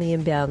 That's on the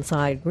inbound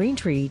side, Green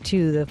Tree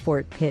to the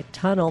Fort Pitt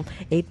Tunnel.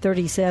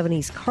 837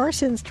 East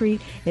Carson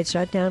Street. It's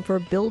shut down for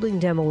building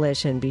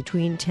demolition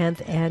between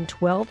 10th and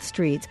 12th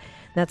Streets.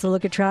 That's a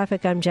look at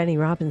traffic. I'm Jenny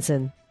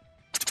Robinson.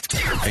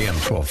 AM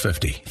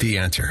 1250, The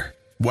Answer.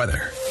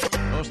 Weather.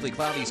 Mostly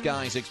cloudy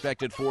skies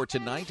expected for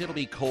tonight. It'll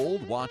be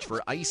cold. Watch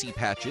for icy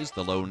patches,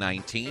 the low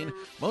 19.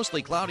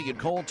 Mostly cloudy and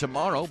cold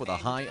tomorrow with a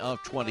high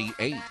of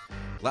 28.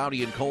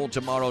 Cloudy and cold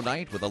tomorrow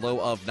night with a low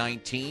of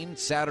 19.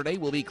 Saturday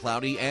will be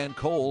cloudy and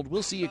cold.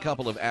 We'll see a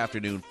couple of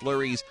afternoon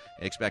flurries.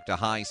 Expect a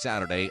high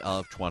Saturday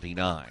of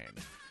 29.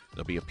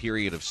 There'll be a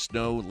period of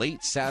snow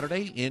late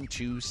Saturday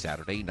into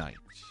Saturday night.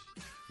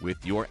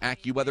 With your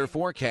AccuWeather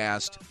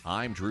forecast,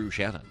 I'm Drew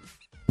Shannon.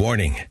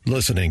 Warning,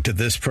 listening to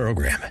this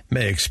program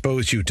may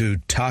expose you to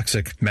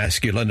toxic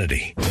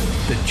masculinity.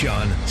 The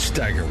John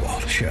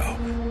Steigerwald Show.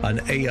 on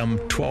AM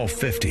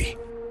 1250.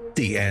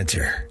 The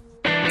Answer.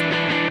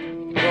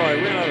 Well, I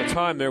ran out of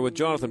time there with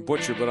Jonathan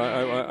Butcher, but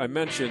I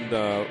mentioned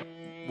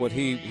what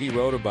he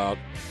wrote about,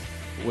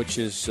 which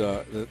is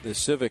the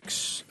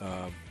civics.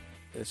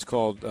 It's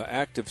called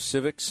Action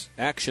Civics.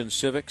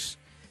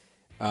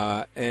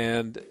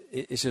 And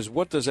it says,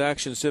 what does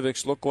Action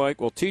Civics look like?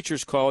 Well,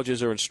 teachers'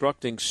 colleges are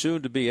instructing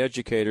soon-to-be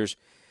educators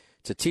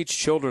to teach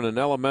children in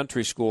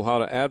elementary school how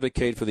to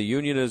advocate for the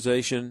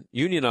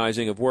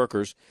unionizing of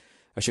workers.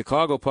 A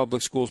Chicago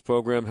Public Schools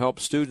program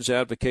helps students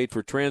advocate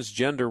for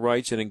transgender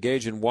rights and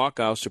engage in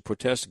walkouts to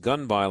protest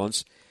gun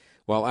violence,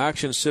 while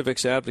Action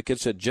Civics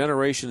advocates at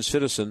Generation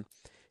Citizen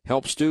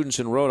help students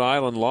in Rhode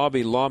Island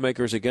lobby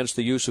lawmakers against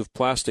the use of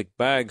plastic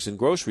bags in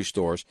grocery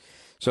stores.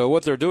 So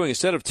what they're doing,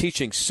 instead of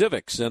teaching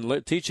civics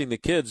and teaching the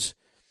kids,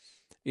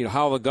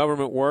 how the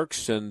government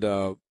works and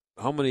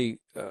how many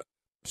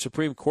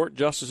Supreme Court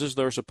justices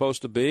there are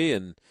supposed to be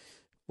and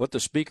what the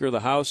Speaker of the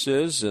House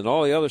is and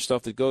all the other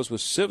stuff that goes with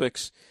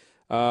civics,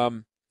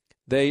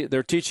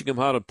 they're teaching them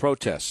how to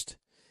protest.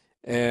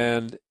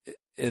 And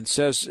it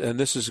says, and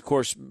this is, of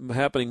course,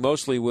 happening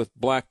mostly with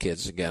black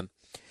kids again.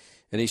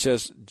 And he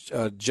says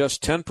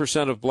just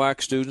 10% of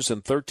black students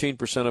and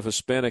 13% of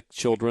Hispanic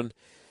children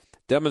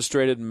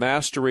demonstrated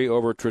mastery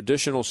over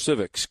traditional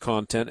civics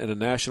content in a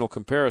national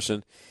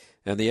comparison,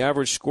 and the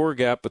average score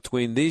gap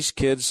between these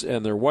kids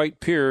and their white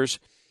peers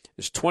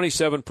is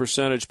 27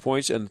 percentage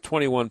points and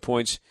 21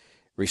 points,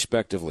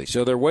 respectively.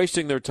 So they're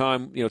wasting their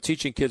time,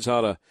 teaching kids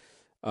how to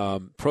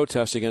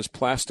protest against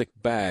plastic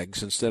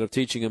bags instead of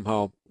teaching them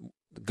how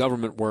the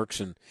government works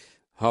and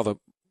how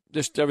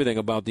just everything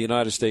about the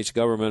United States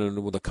government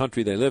and the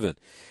country they live in.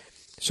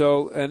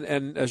 So,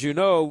 and as you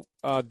know,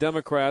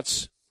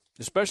 Democrats,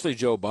 especially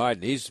Joe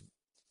Biden,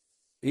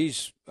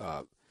 he's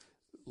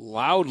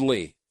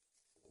loudly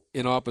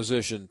in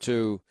opposition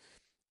to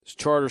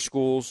charter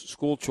schools,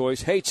 school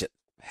choice,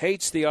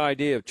 hates the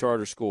idea of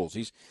charter schools.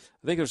 I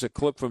think there's a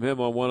clip from him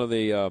on one of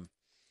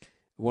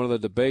the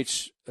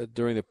debates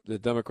during the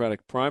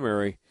Democratic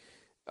primary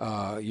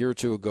a year or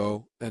two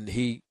ago, and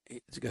he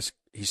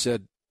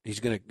said he's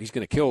going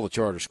to kill the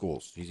charter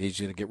schools. He's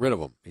going to get rid of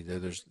them.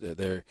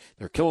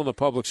 They're killing the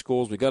public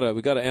schools. We got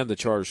to end the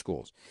charter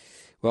schools.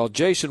 Well,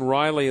 Jason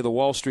Riley of the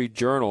Wall Street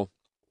Journal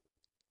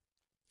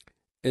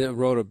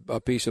wrote a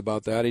piece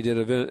about that. He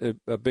did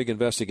a big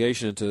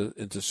investigation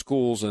into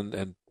schools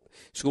and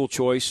school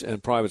choice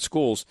and private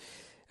schools.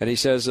 And he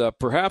says,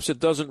 perhaps it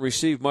doesn't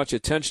receive much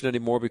attention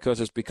anymore because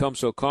it's become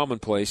so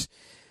commonplace.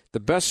 The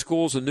best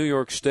schools in New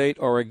York State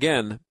are,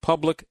 again,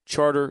 public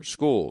charter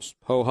schools.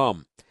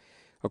 Ho-hum.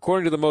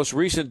 According to the most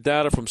recent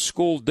data from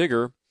School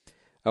Digger,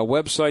 a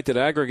website that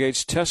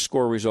aggregates test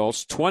score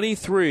results,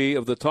 23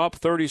 of the top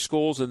 30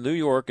 schools in New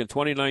York in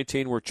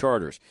 2019 were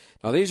charters.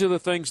 Now, these are the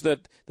things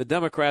that the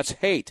Democrats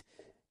hate.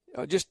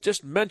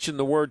 Just mention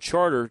the word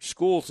charter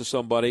school to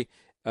somebody,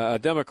 a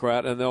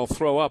Democrat, and they'll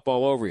throw up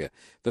all over you.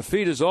 The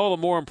feat is all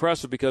the more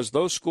impressive because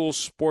those schools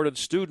supported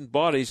student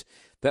bodies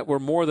that were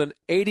more than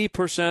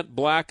 80%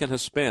 black and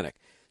Hispanic,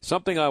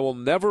 something I will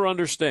never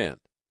understand,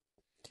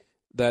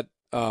 that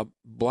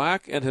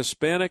black and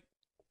Hispanic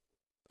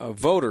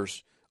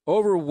voters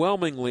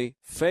overwhelmingly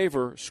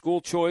favor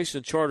school choice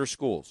and charter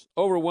schools,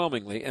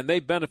 overwhelmingly, and they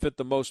benefit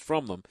the most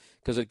from them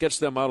because it gets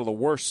them out of the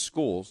worst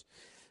schools.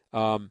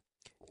 And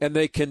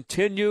they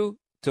continue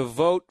to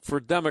vote for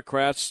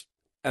Democrats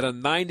at a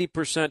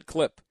 90%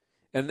 clip.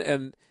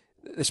 And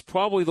it's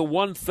probably the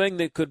one thing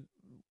that could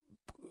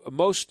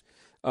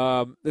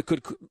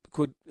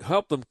could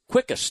help them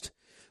quickest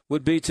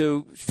would be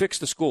to fix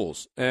the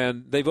schools,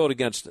 and they vote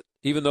against it.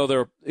 Even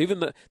though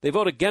they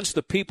vote against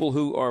the people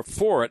who are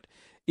for it,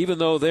 even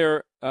though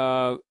they're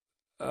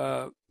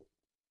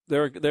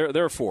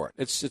for it.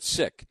 It's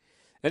sick.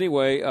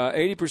 Anyway,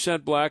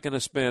 80% black and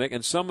Hispanic,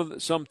 and some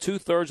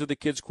 2/3 of the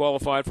kids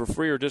qualified for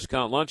free or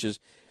discount lunches.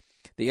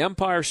 The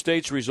Empire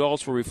State's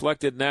results were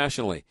reflected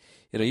nationally.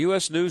 In a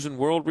U.S. News and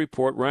World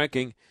Report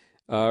ranking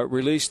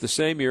released the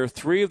same year,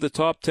 3 of the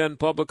top 10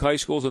 public high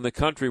schools in the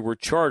country were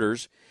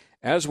charters,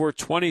 as were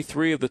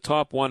 23 of the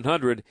top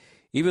 100,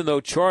 even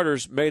though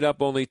charters made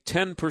up only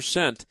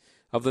 10%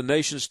 of the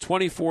nation's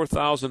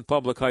 24,000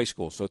 public high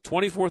schools. So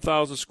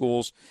 24,000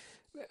 schools,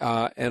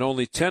 and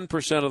only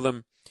 10% of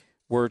them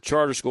were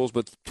charter schools,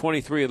 but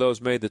 23 of those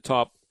made the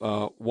top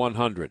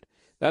 100.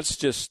 That's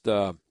just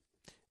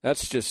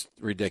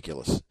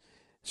ridiculous.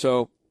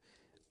 So,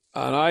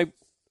 and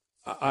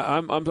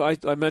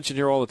I mention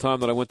here all the time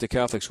that I went to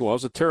Catholic school. I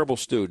was a terrible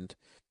student.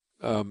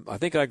 I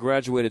think I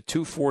graduated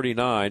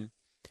 249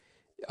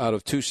 out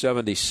of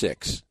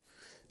 276.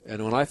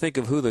 And when I think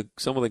of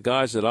some of the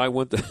guys that I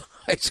went to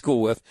high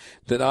school with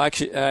that I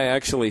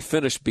actually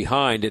finished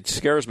behind, it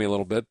scares me a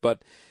little bit.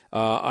 But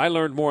I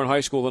learned more in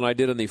high school than I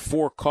did in the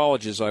 4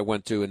 colleges I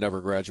went to and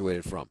never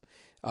graduated from.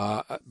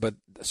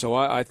 So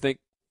I think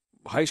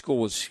high school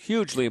was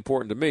hugely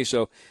important to me.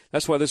 So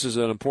that's why this is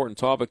an important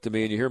topic to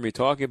me, and you hear me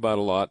talking about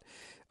it a lot.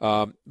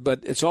 But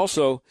it's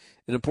also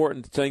an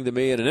important thing to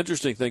me and an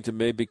interesting thing to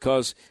me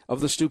because of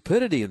the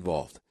stupidity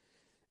involved.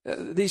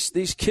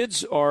 these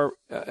kids are.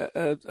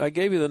 I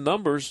gave you the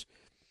numbers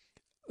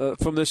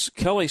from this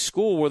Kelly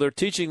school where they're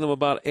teaching them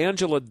about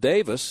Angela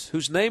Davis,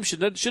 whose name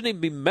shouldn't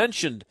even be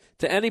mentioned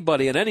to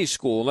anybody in any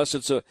school unless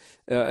it's in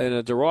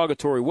a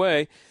derogatory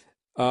way.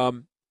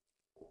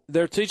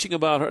 They're teaching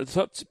about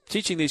her,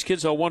 teaching these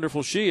kids how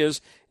wonderful she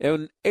is,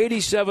 and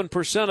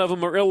 87% of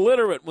them are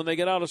illiterate when they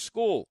get out of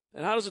school.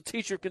 And how does a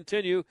teacher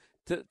continue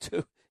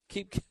to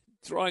keep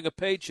drawing a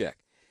paycheck?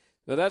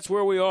 Now, that's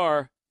where we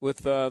are with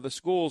the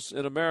schools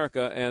in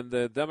America, and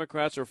the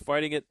Democrats are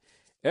fighting it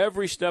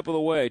every step of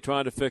the way,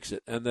 trying to fix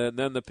it. And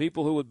then the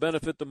people who would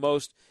benefit the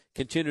most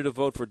continue to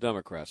vote for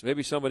Democrats.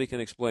 Maybe somebody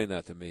can explain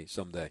that to me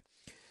someday.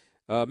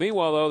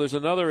 Meanwhile, though, there's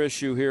another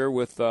issue here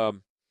with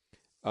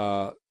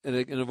and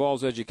it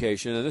involves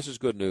education, and this is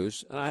good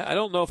news. And I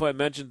don't know if I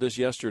mentioned this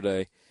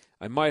yesterday.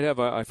 I might have,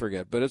 I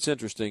forget, but it's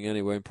interesting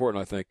anyway,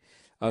 important, I think.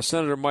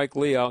 Senator Mike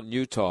Lee out in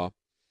Utah,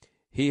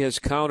 he has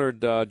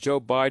countered Joe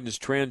Biden's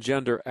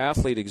transgender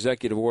athlete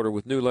executive order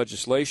with new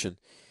legislation.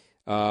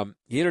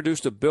 He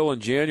introduced a bill in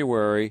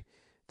January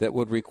that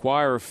would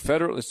require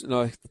federal.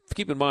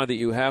 Keep in mind that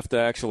you have to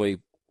actually,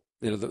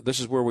 this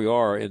is where we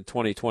are in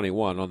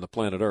 2021 on the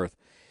planet Earth.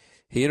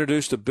 He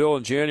introduced a bill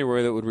in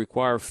January that would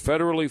require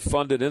federally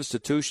funded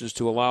institutions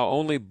to allow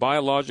only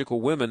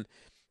biological women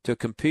to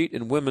compete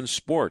in women's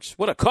sports.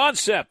 What a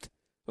concept!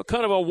 What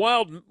kind of a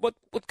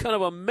what kind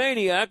of a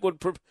maniac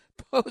would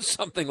propose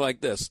something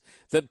like this?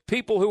 That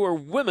people who are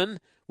women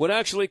would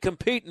actually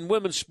compete in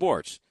women's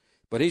sports.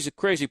 But he's a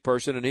crazy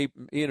person, and he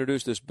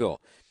introduced this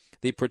bill.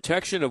 The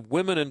Protection of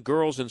Women and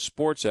Girls in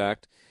Sports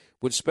Act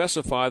would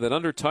specify that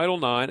under Title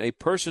IX, a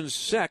person's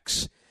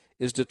sex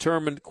is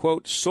determined,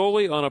 quote,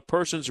 solely on a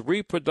person's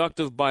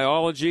reproductive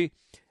biology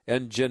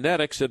and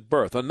genetics at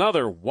birth.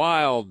 Another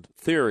wild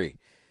theory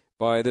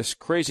by this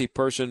crazy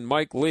person,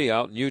 Mike Lee,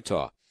 out in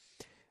Utah.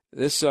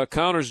 This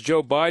counters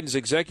Joe Biden's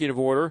executive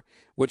order,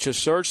 which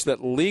asserts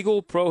that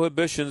legal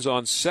prohibitions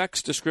on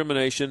sex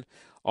discrimination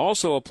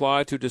also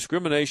apply to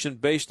discrimination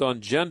based on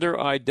gender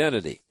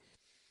identity.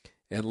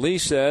 And Lee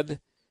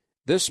said,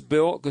 this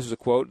bill, this is a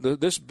quote,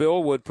 this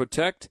bill would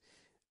protect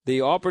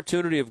the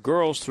opportunity of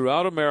girls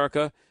throughout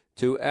America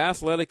to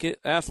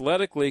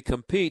athletically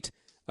compete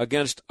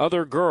against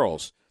other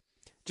girls.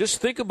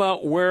 Just think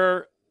about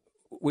where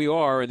we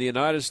are in the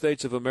United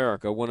States of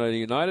America when a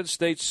United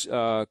States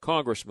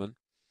congressman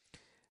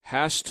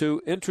has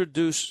to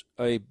introduce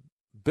a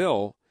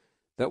bill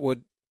that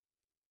would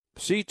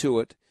see to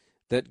it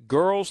that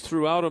girls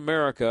throughout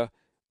America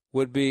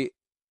would be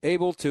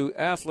able to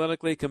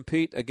athletically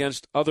compete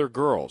against other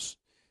girls.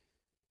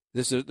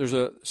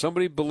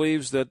 Somebody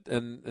believes that,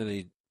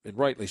 and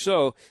rightly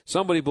so,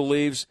 somebody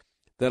believes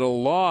that a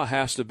law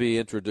has to be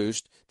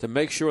introduced to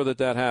make sure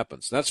that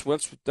happens. That's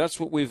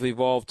what we've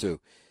evolved to.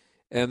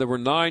 And there were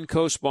 9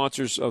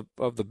 co-sponsors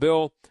of the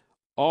bill,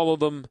 all of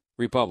them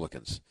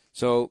Republicans.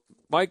 So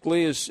Mike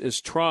Lee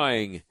is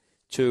trying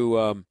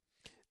to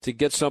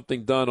get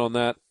something done on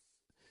that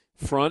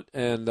front,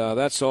 and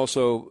that's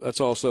also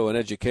an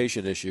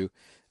education issue,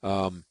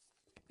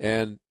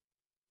 and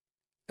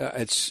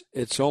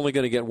it's only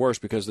going to get worse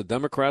because the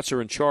Democrats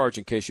are in charge,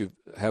 in case you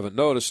haven't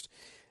noticed,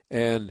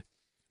 and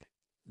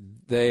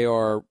they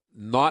are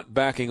not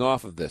backing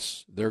off of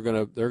this. They're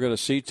gonna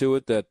see to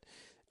it that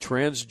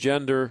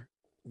transgender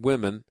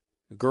women,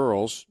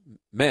 girls,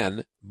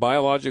 men,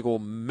 biological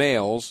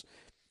males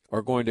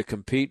are going to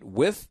compete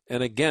with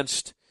and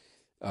against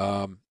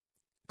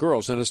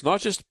girls. And it's not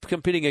just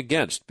competing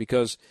against,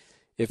 because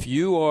if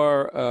you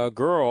are a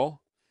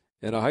girl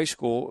in a high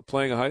school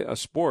playing a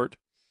sport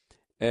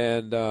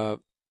and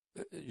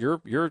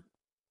you're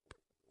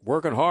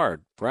working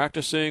hard,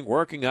 practicing,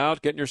 working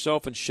out, getting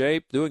yourself in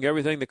shape, doing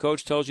everything the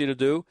coach tells you to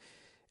do,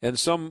 and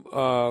some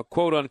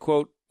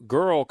quote-unquote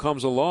girl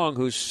comes along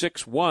who's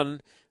 6'1",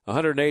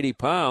 180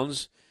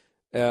 pounds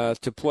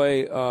to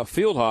play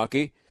field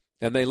hockey,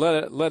 and they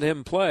let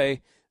him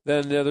play,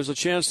 then there's a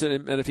chance that,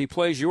 and if he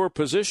plays your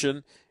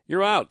position,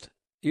 you're out.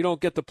 You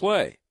don't get to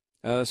play.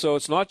 So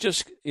it's not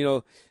just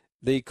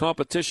the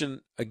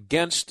competition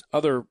against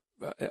other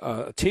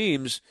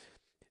teams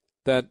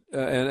that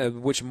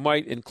and which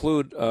might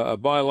include a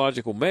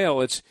biological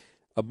male. It's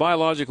a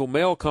biological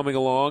male coming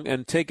along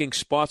and taking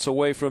spots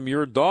away from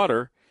your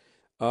daughter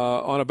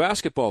on a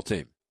basketball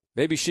team.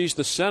 Maybe she's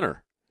the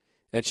center,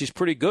 and she's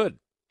pretty good,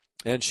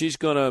 and she's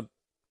going to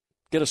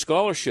get a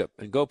scholarship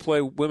and go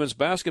play women's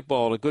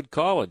basketball at a good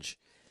college.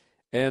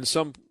 And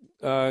some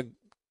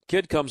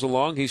kid comes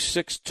along, he's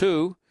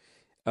 6'2",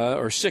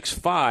 or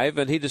 6'5",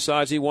 and he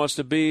decides he wants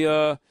to be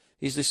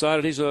he's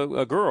decided he's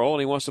a girl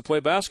and he wants to play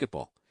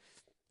basketball.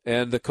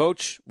 And the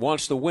coach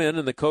wants to win,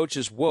 and the coach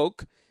is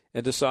woke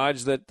and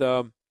decides that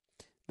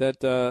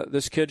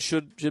this kid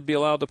should be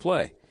allowed to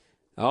play.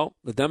 Well,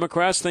 the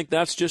Democrats think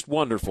that's just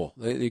wonderful.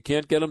 You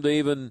can't get them to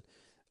even,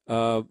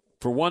 for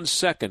 1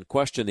 second,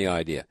 question the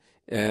idea.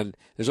 And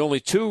there's only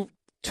two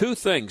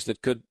things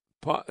that could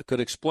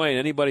explain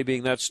anybody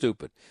being that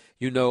stupid.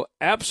 You know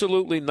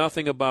absolutely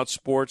nothing about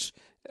sports,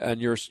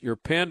 and you're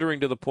pandering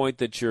to the point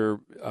that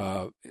you're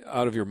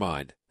out of your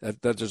mind.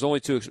 That there's only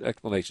two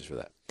explanations for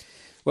that.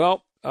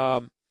 Well,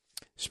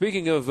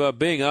 speaking of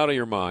being out of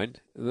your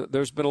mind,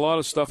 there's been a lot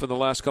of stuff in the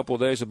last couple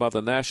of days about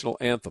the national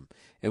anthem,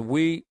 and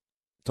we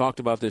talked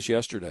about this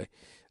yesterday.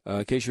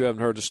 In case you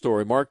haven't heard the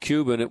story, Mark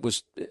Cuban,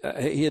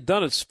 he had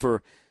done it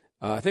for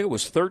I think it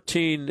was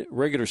 13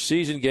 regular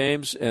season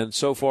games, and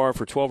so far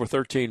for 12 or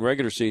 13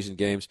 regular season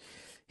games,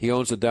 he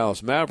owns the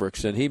Dallas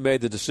Mavericks, and he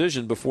made the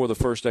decision before the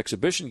first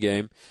exhibition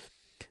game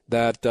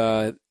that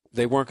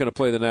they weren't going to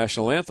play the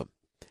national anthem.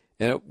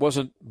 And it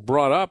wasn't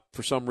brought up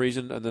for some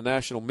reason in the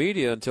national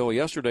media until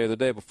yesterday or the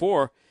day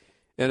before,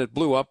 and it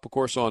blew up, of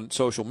course, on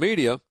social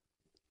media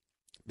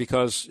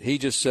because he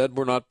just said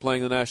we're not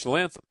playing the national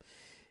anthem.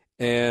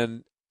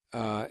 And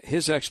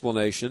his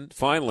explanation,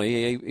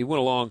 finally, he went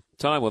a long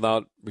time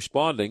without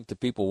responding to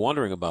people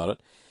wondering about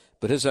it,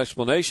 but his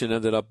explanation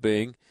ended up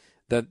being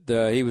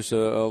that he was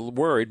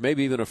worried,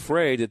 maybe even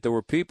afraid, that there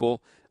were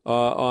people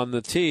on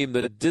the team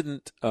that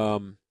didn't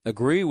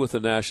agree with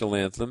the national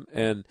anthem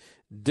and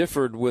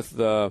differed with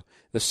the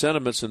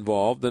sentiments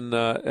involved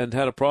and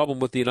had a problem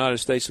with the United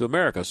States of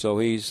America, so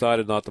he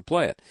decided not to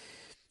play it.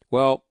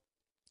 Well,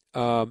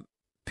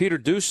 Peter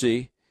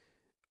Ducey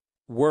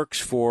works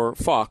for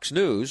Fox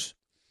News,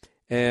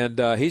 and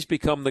he's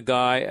become the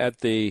guy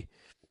at the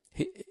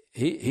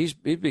he's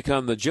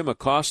become the Jim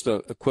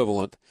Acosta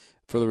equivalent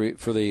for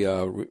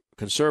the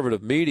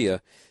conservative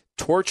media,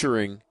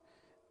 torturing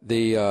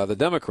the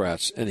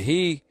Democrats, and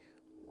he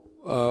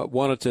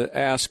wanted to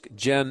ask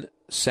Jen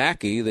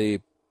Psaki,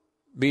 the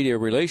media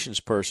relations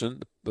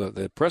person,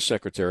 the press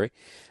secretary,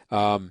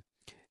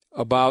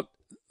 about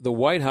the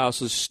White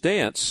House's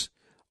stance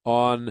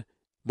on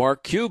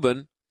Mark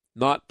Cuban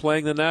not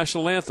playing the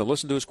national anthem.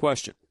 Listen to his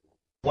question.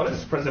 What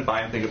does President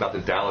Biden think about the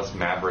Dallas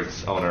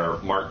Mavericks owner,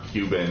 Mark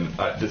Cuban,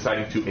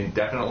 deciding to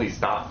indefinitely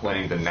stop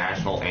playing the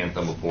national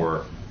anthem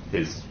before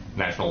his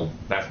National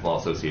Basketball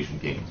Association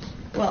games?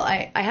 Well,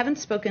 I haven't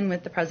spoken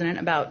with the president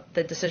about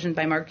the decision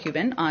by Mark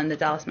Cuban on the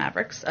Dallas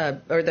Mavericks,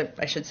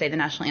 I should say the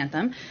national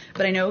anthem,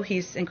 but I know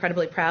he's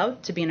incredibly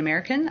proud to be an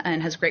American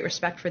and has great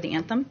respect for the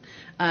anthem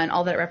and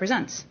all that it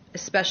represents,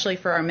 especially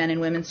for our men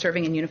and women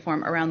serving in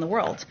uniform around the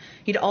world.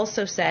 He'd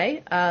also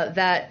say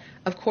that,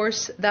 of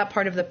course, that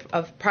part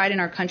of pride in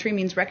our country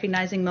means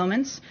recognizing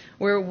moments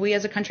where we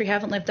as a country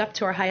haven't lived up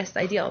to our highest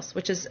ideals,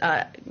 which is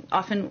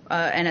often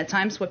and at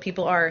times what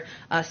people are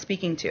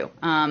speaking to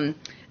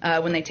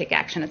when they take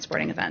action at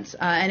sporting events.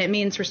 And it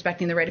means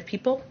respecting the right of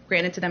people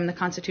granted to them in the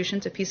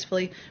Constitution to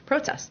peacefully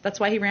protest. That's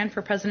why he ran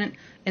for president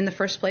in the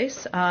first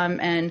place,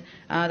 and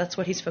that's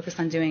what he's focused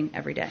on doing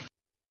every day.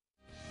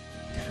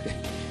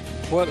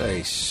 What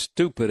a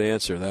stupid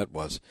answer that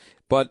was.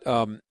 But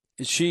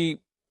she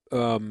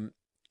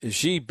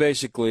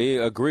basically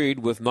agreed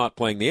with not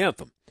playing the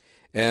anthem.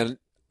 And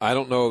I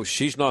don't know,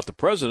 she's not the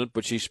president,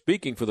 but she's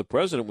speaking for the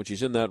president when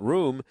she's in that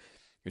room.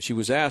 And she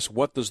was asked,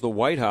 what does the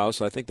White House,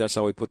 I think that's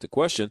how he put the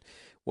question,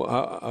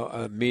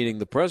 meaning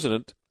the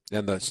president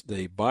and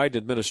the Biden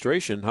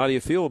administration, how do you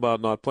feel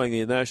about not playing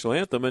the national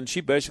anthem? And she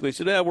basically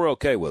said, we're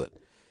okay with it.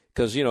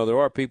 Because, there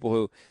are people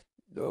who,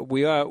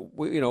 we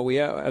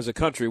as a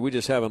country, we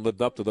just haven't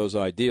lived up to those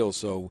ideals,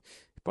 so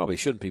probably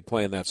shouldn't be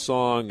playing that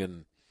song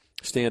and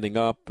standing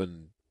up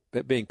and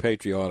being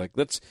patriotic.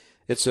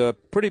 It's a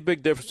pretty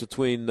big difference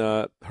between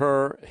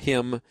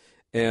him,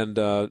 and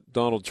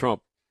Donald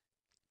Trump.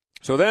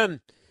 So then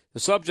the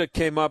subject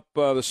came up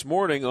this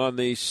morning on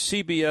the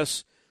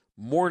CBS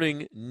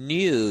Morning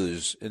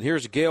News, and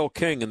here's Gayle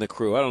King and the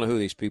crew. I don't know who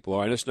these people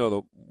are. I just know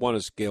the one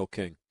is Gayle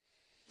King.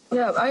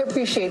 Yeah, I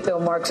appreciate,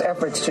 though, Mark's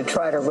efforts to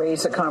try to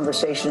raise the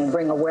conversation and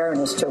bring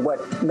awareness to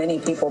what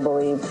many people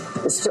believe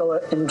is still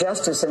an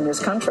injustice in this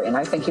country. And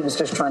I think he was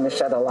just trying to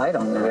shed a light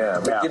on that. Yeah,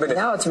 but given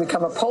now it's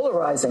become a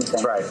polarizing thing.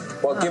 That's right.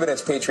 Well, given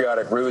its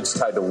patriotic roots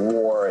tied to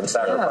war and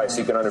sacrifice,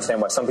 you can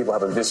understand why some people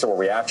have a visceral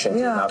reaction to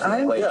not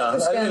being played.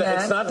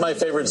 It's not my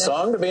favorite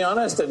song, to be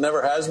honest. It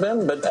never has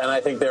been. And I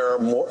think there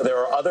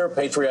are other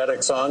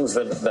patriotic songs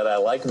that I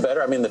like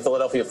better. I mean, the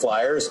Philadelphia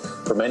Flyers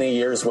for many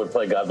years would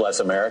play "God Bless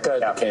America."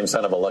 It became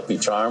kind of a lucky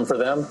charm for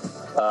them,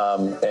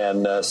 but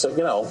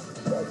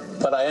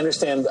I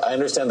understand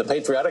the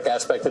patriotic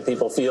aspect that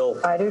people feel.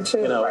 I do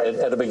too.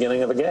 At the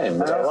beginning of a game,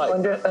 which I like.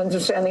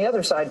 Understand the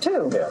other side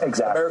too. Yeah,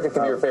 exactly. America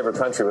can be your favorite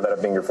country without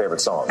it being your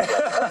favorite song.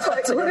 That's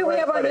right. Who did we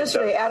have on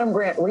yesterday? Adam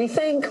Grant.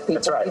 Rethink. People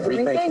That's right.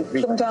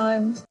 Rethink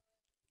sometimes.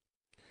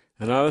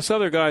 And this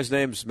other guy's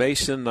name's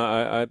Mason.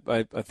 I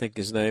think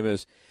his name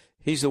is.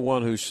 He's the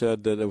one who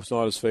said that it was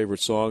not his favorite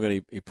song,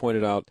 and he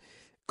pointed out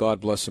 "God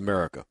Bless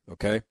America."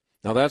 Okay.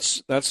 Now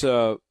that's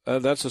a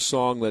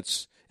song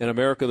that's in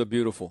America the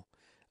Beautiful,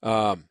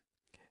 that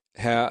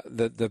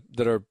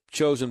are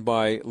chosen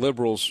by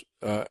liberals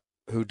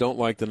who don't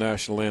like the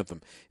national anthem.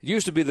 It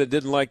used to be they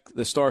didn't like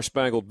the Star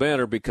Spangled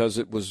Banner because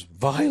it was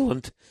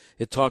violent.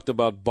 It talked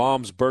about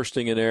bombs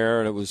bursting in air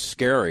and it was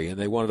scary, and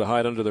they wanted to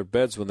hide under their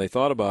beds when they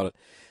thought about it.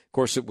 Of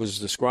course, it was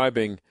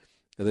describing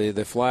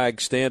the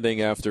flag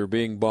standing after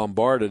being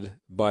bombarded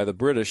by the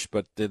British,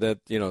 but that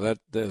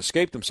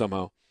escaped them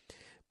somehow.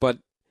 But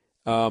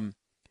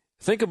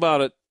Think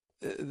about it.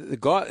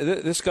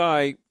 This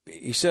guy,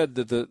 he said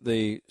that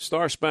the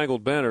Star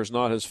Spangled Banner is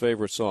not his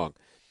favorite song.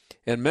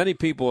 And many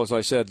people, as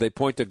I said, they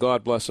point to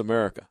God Bless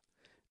America.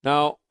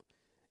 Now,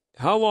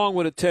 how long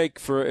would it take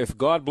for if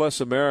God Bless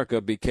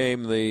America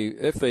became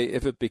if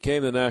it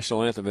became the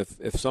national anthem,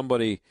 if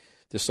somebody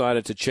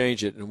decided to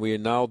change it and we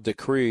now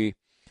decree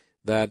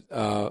that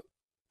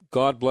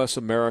God Bless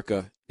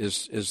America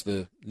is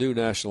the new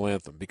national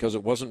anthem because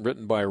it wasn't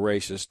written by a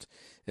racist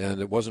and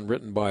it wasn't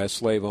written by a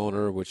slave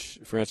owner, which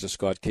Francis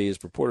Scott Key is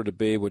purported to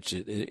be, which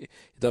it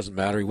doesn't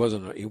matter. He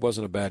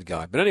wasn't a bad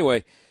guy. But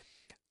anyway,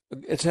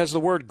 it has the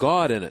word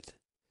God in it.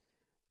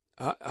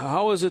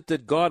 How is it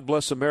that God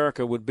Bless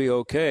America would be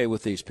okay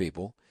with these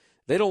people?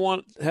 They don't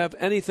want to have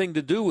anything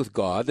to do with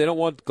God. They don't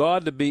want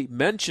God to be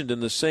mentioned in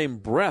the same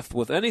breath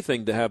with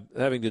anything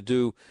having to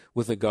do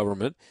with the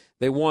government.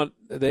 They don't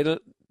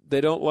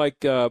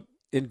like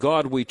In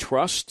God We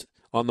Trust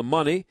on the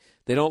money.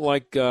 They don't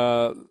like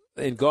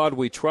In God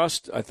We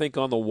Trust, I think,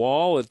 on the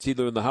wall. It's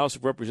either in the House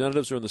of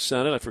Representatives or in the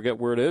Senate. I forget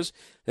where it is.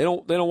 They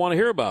don't want to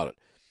hear about it.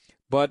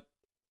 But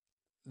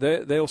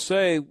they'll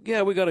say,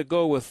 yeah, we got to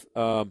go with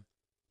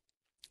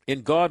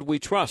In God We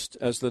Trust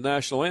as the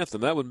national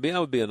anthem. That would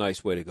be a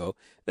nice way to go.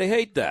 They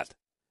hate that.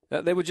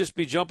 They would just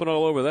be jumping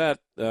all over that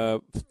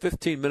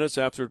 15 minutes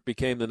after it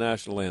became the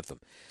national anthem.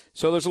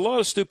 So there's a lot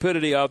of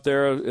stupidity out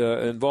there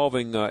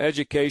involving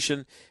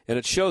education, and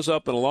it shows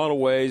up in a lot of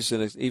ways,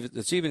 and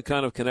it's even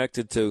kind of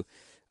connected to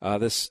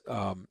this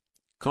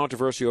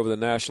controversy over the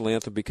national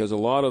anthem because a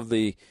lot of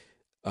the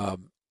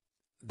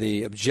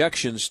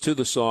objections to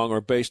the song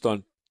are based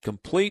on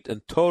complete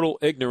and total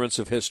ignorance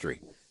of history.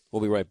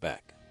 We'll be right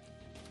back.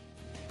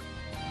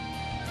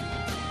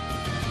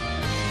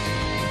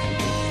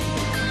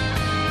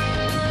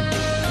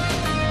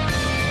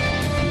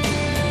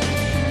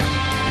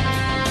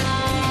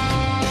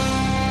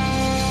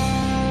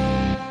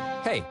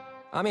 Hey,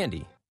 I'm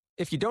Andy.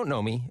 If you don't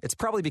know me, it's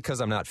probably because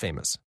I'm not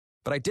famous.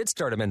 But I did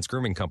start a men's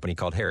grooming company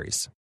called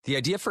Harry's. The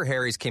idea for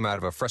Harry's came out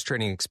of a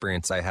frustrating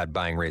experience I had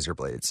buying razor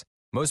blades.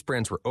 Most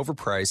brands were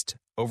overpriced,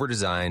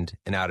 overdesigned,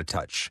 and out of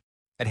touch.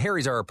 At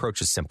Harry's, our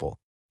approach is simple.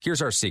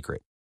 Here's our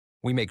secret.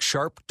 We make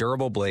sharp,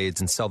 durable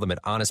blades and sell them at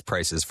honest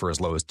prices for as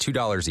low as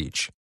 $2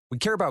 each. We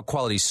care about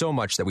quality so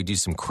much that we do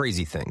some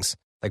crazy things,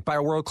 like buy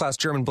a world-class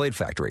German blade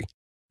factory.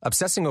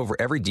 Obsessing over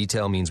every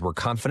detail means we're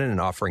confident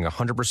in offering a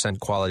 100%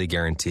 quality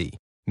guarantee.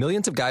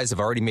 Millions of guys have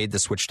already made the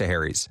switch to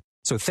Harry's,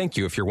 so thank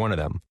you if you're one of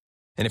them.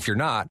 And if you're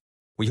not,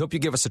 we hope you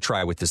give us a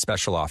try with this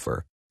special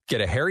offer. Get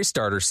a Harry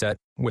starter set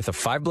with a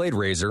 5-blade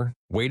razor,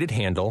 weighted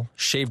handle,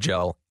 shave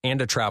gel, and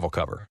a travel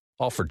cover.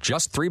 All for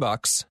just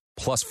 $3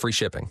 plus free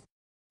shipping.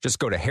 Just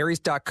go to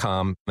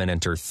harrys.com and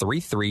enter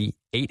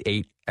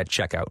 3388 at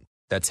checkout.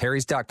 That's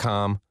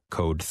harrys.com,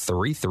 code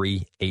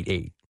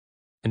 3388.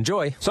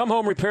 Enjoy. Some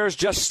home repairs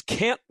just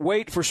can't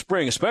wait for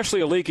spring, especially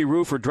a leaky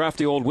roof or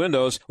drafty old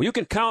windows. Well, you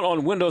can count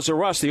on Windows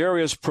R Us, the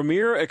area's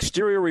premier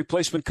exterior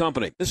replacement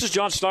company. This is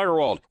John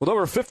Steigerwald. With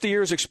over 50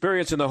 years'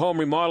 experience in the home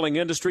remodeling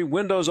industry,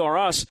 Windows R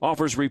Us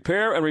offers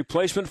repair and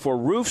replacement for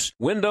roofs,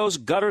 windows,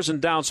 gutters,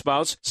 and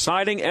downspouts,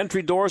 siding,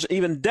 entry doors,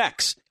 even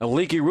decks. A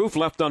leaky roof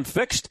left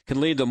unfixed can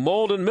lead to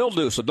mold and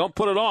mildew, so don't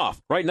put it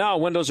off. Right now,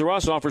 Windows R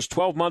Us offers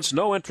 12 months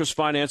no-interest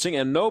financing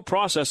and no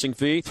processing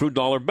fee through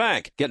Dollar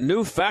Bank. Get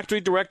new factory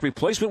direct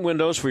replacement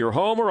windows for your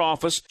home or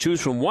office.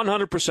 Choose from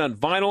 100%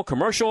 vinyl,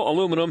 commercial,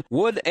 aluminum,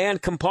 wood,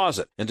 and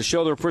composite. And to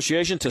show their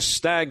appreciation to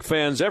Stag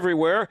fans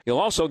everywhere, you'll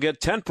also get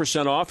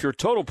 10% off your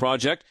total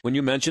project when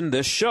you mention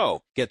this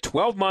show. Get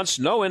 12 months,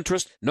 no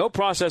interest, no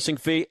processing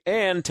fee,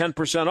 and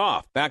 10%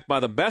 off. Backed by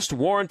the best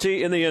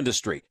warranty in the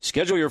industry.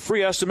 Schedule your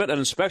free estimate and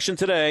inspection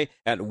today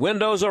at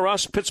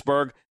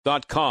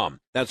WindowsRUsPittsburgh.com.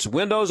 That's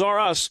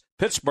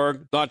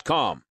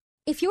WindowsRUsPittsburgh.com.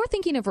 If you're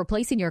thinking of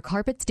replacing your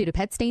carpets due to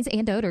pet stains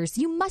and odors,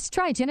 you must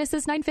try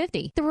Genesis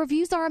 950. The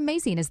reviews are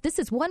amazing as this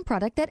is one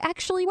product that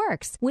actually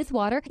works. With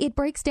water, it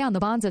breaks down the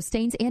bonds of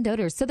stains and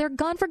odors so they're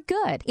gone for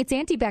good. Its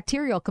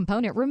antibacterial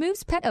component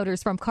removes pet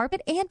odors from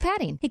carpet and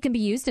padding. It can be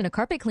used in a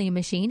carpet cleaning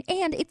machine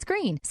and it's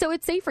green, so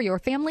it's safe for your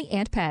family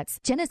and pets.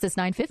 Genesis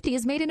 950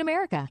 is made in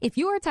America. If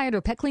you are tired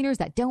of pet cleaners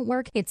that don't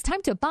work, it's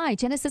time to buy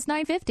Genesis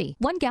 950.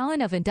 1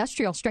 gallon of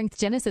industrial strength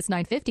Genesis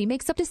 950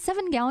 makes up to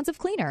 7 gallons of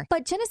cleaner.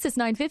 But Genesis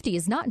 950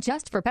 is not just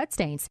for pet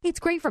stains.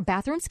 It's great for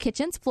bathrooms,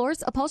 kitchens,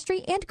 floors,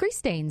 upholstery, and grease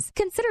stains.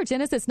 Consider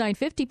Genesis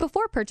 950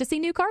 before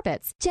purchasing new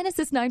carpets.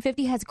 Genesis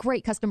 950 has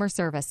great customer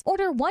service.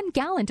 Order 1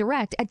 gallon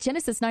direct at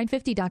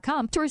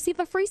Genesis950.com to receive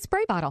a free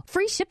spray bottle,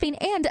 free shipping,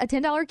 and a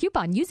 $10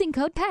 coupon using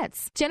code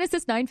PETS.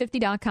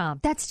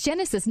 Genesis950.com. That's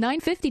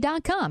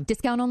Genesis950.com.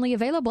 Discount only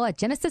available at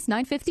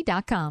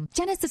Genesis950.com.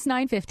 Genesis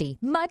 950.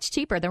 Much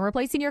cheaper than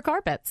replacing your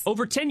carpets.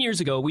 Over 10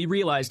 years ago, we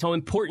realized how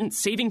important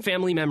saving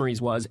family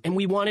memories was, and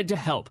we wanted to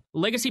help.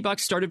 Legacy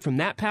Box started from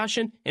that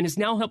passion and has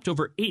now helped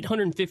over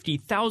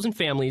 850,000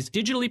 families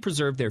digitally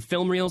preserve their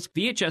film reels,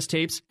 VHS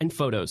tapes, and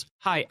photos.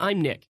 Hi,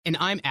 I'm Nick. And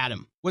I'm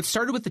Adam. What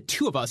started with the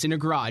two of us in a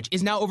garage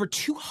is now over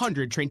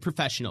 200 trained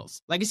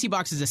professionals. Legacy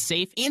Box is a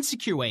safe and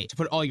secure way to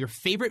put all your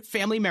favorite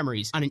family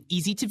memories on an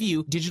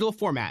easy-to-view digital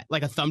format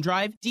like a thumb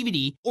drive,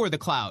 DVD, or the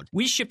cloud.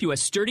 We ship you a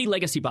sturdy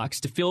Legacy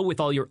Box to fill with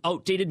all your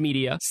outdated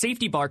media,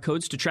 safety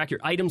barcodes to track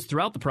your items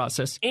throughout the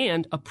process,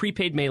 and a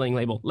prepaid mailing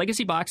label.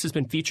 Legacy Box has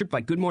been featured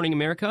by Good Morning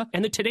America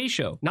and The Today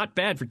Show. Not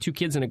bad for two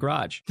kids in a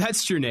garage.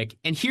 That's true, Nick.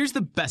 And here's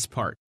the best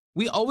part.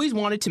 We always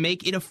wanted to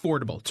make it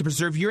affordable to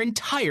preserve your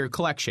entire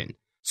collection.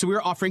 So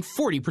we're offering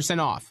 40%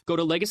 off. Go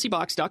to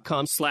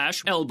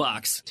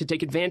legacybox.com/LBOX to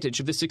take advantage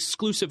of this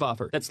exclusive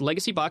offer. That's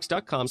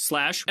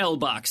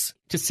legacybox.com/LBOX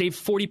to save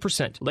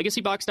 40%.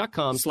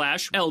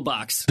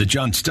 Legacybox.com/LBOX. The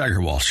John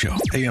Steigerwald Show,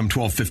 AM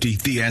 1250,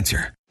 The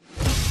Answer.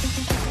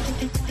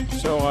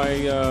 So I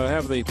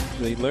have the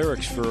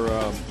lyrics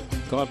for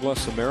God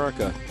Bless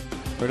America.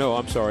 Or no,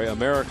 I'm sorry,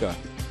 America.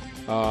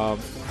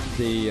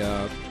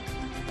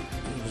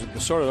 It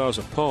started out as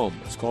a poem.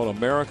 It's called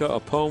America, a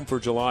Poem for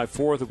July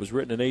 4th. It was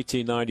written in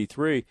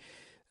 1893.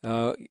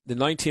 The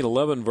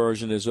 1911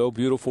 version is, "Oh,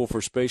 beautiful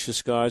for spacious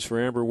skies, for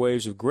amber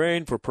waves of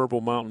grain, for purple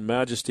mountain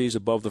majesties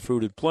above the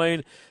fruited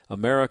plain.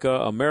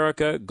 America,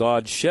 America,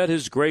 God shed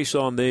his grace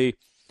on thee,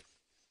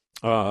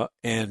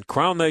 and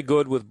crown thy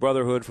good with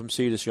brotherhood from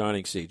sea to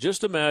shining sea."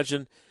 Just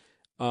imagine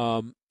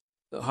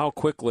how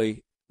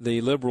quickly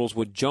the liberals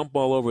would jump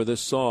all over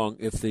this song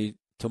if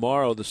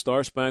tomorrow the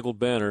Star-Spangled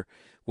Banner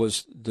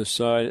was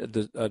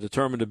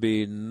determined to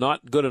be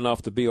not good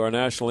enough to be our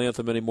national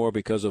anthem anymore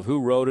because of who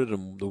wrote it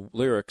and the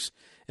lyrics.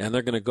 And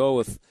they're going to go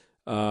with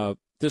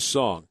this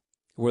song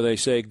where they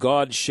say,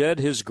 "God shed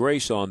his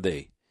grace on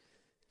thee."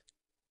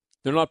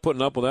 They're not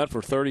putting up with that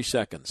for 30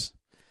 seconds.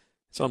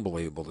 It's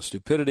unbelievable, the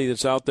stupidity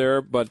that's out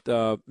there. But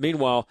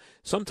meanwhile,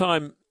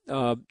 sometime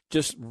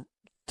just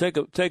take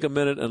a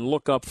minute and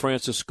look up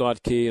Francis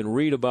Scott Key and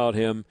read about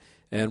him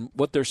and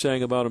what they're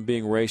saying about him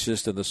being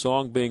racist and the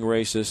song being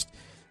racist.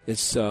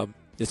 It's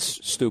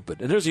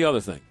stupid. And here's the other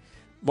thing.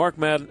 Mark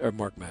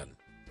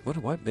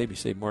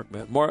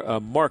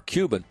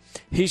Cuban,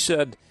 he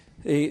said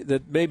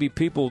that maybe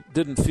people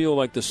didn't feel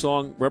like the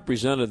song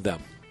represented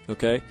them.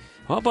 Okay?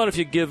 How about if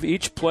you give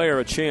each player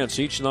a chance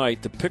each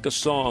night to pick a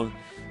song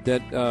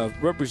that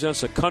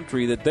represents a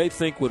country that they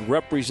think would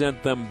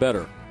represent them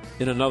better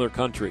in another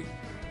country?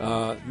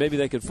 Maybe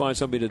they could find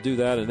somebody to do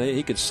that, and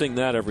he could sing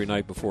that every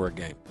night before a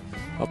game.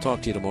 I'll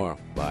talk to you tomorrow.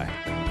 Bye.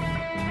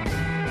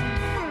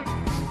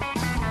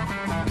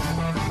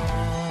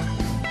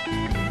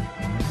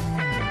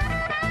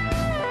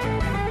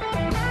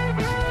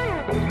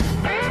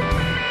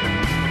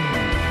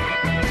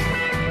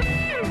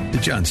 The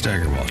John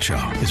Steigerwald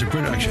Show is a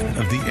production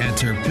of The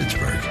Answer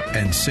Pittsburgh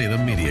and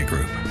Salem Media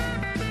Group.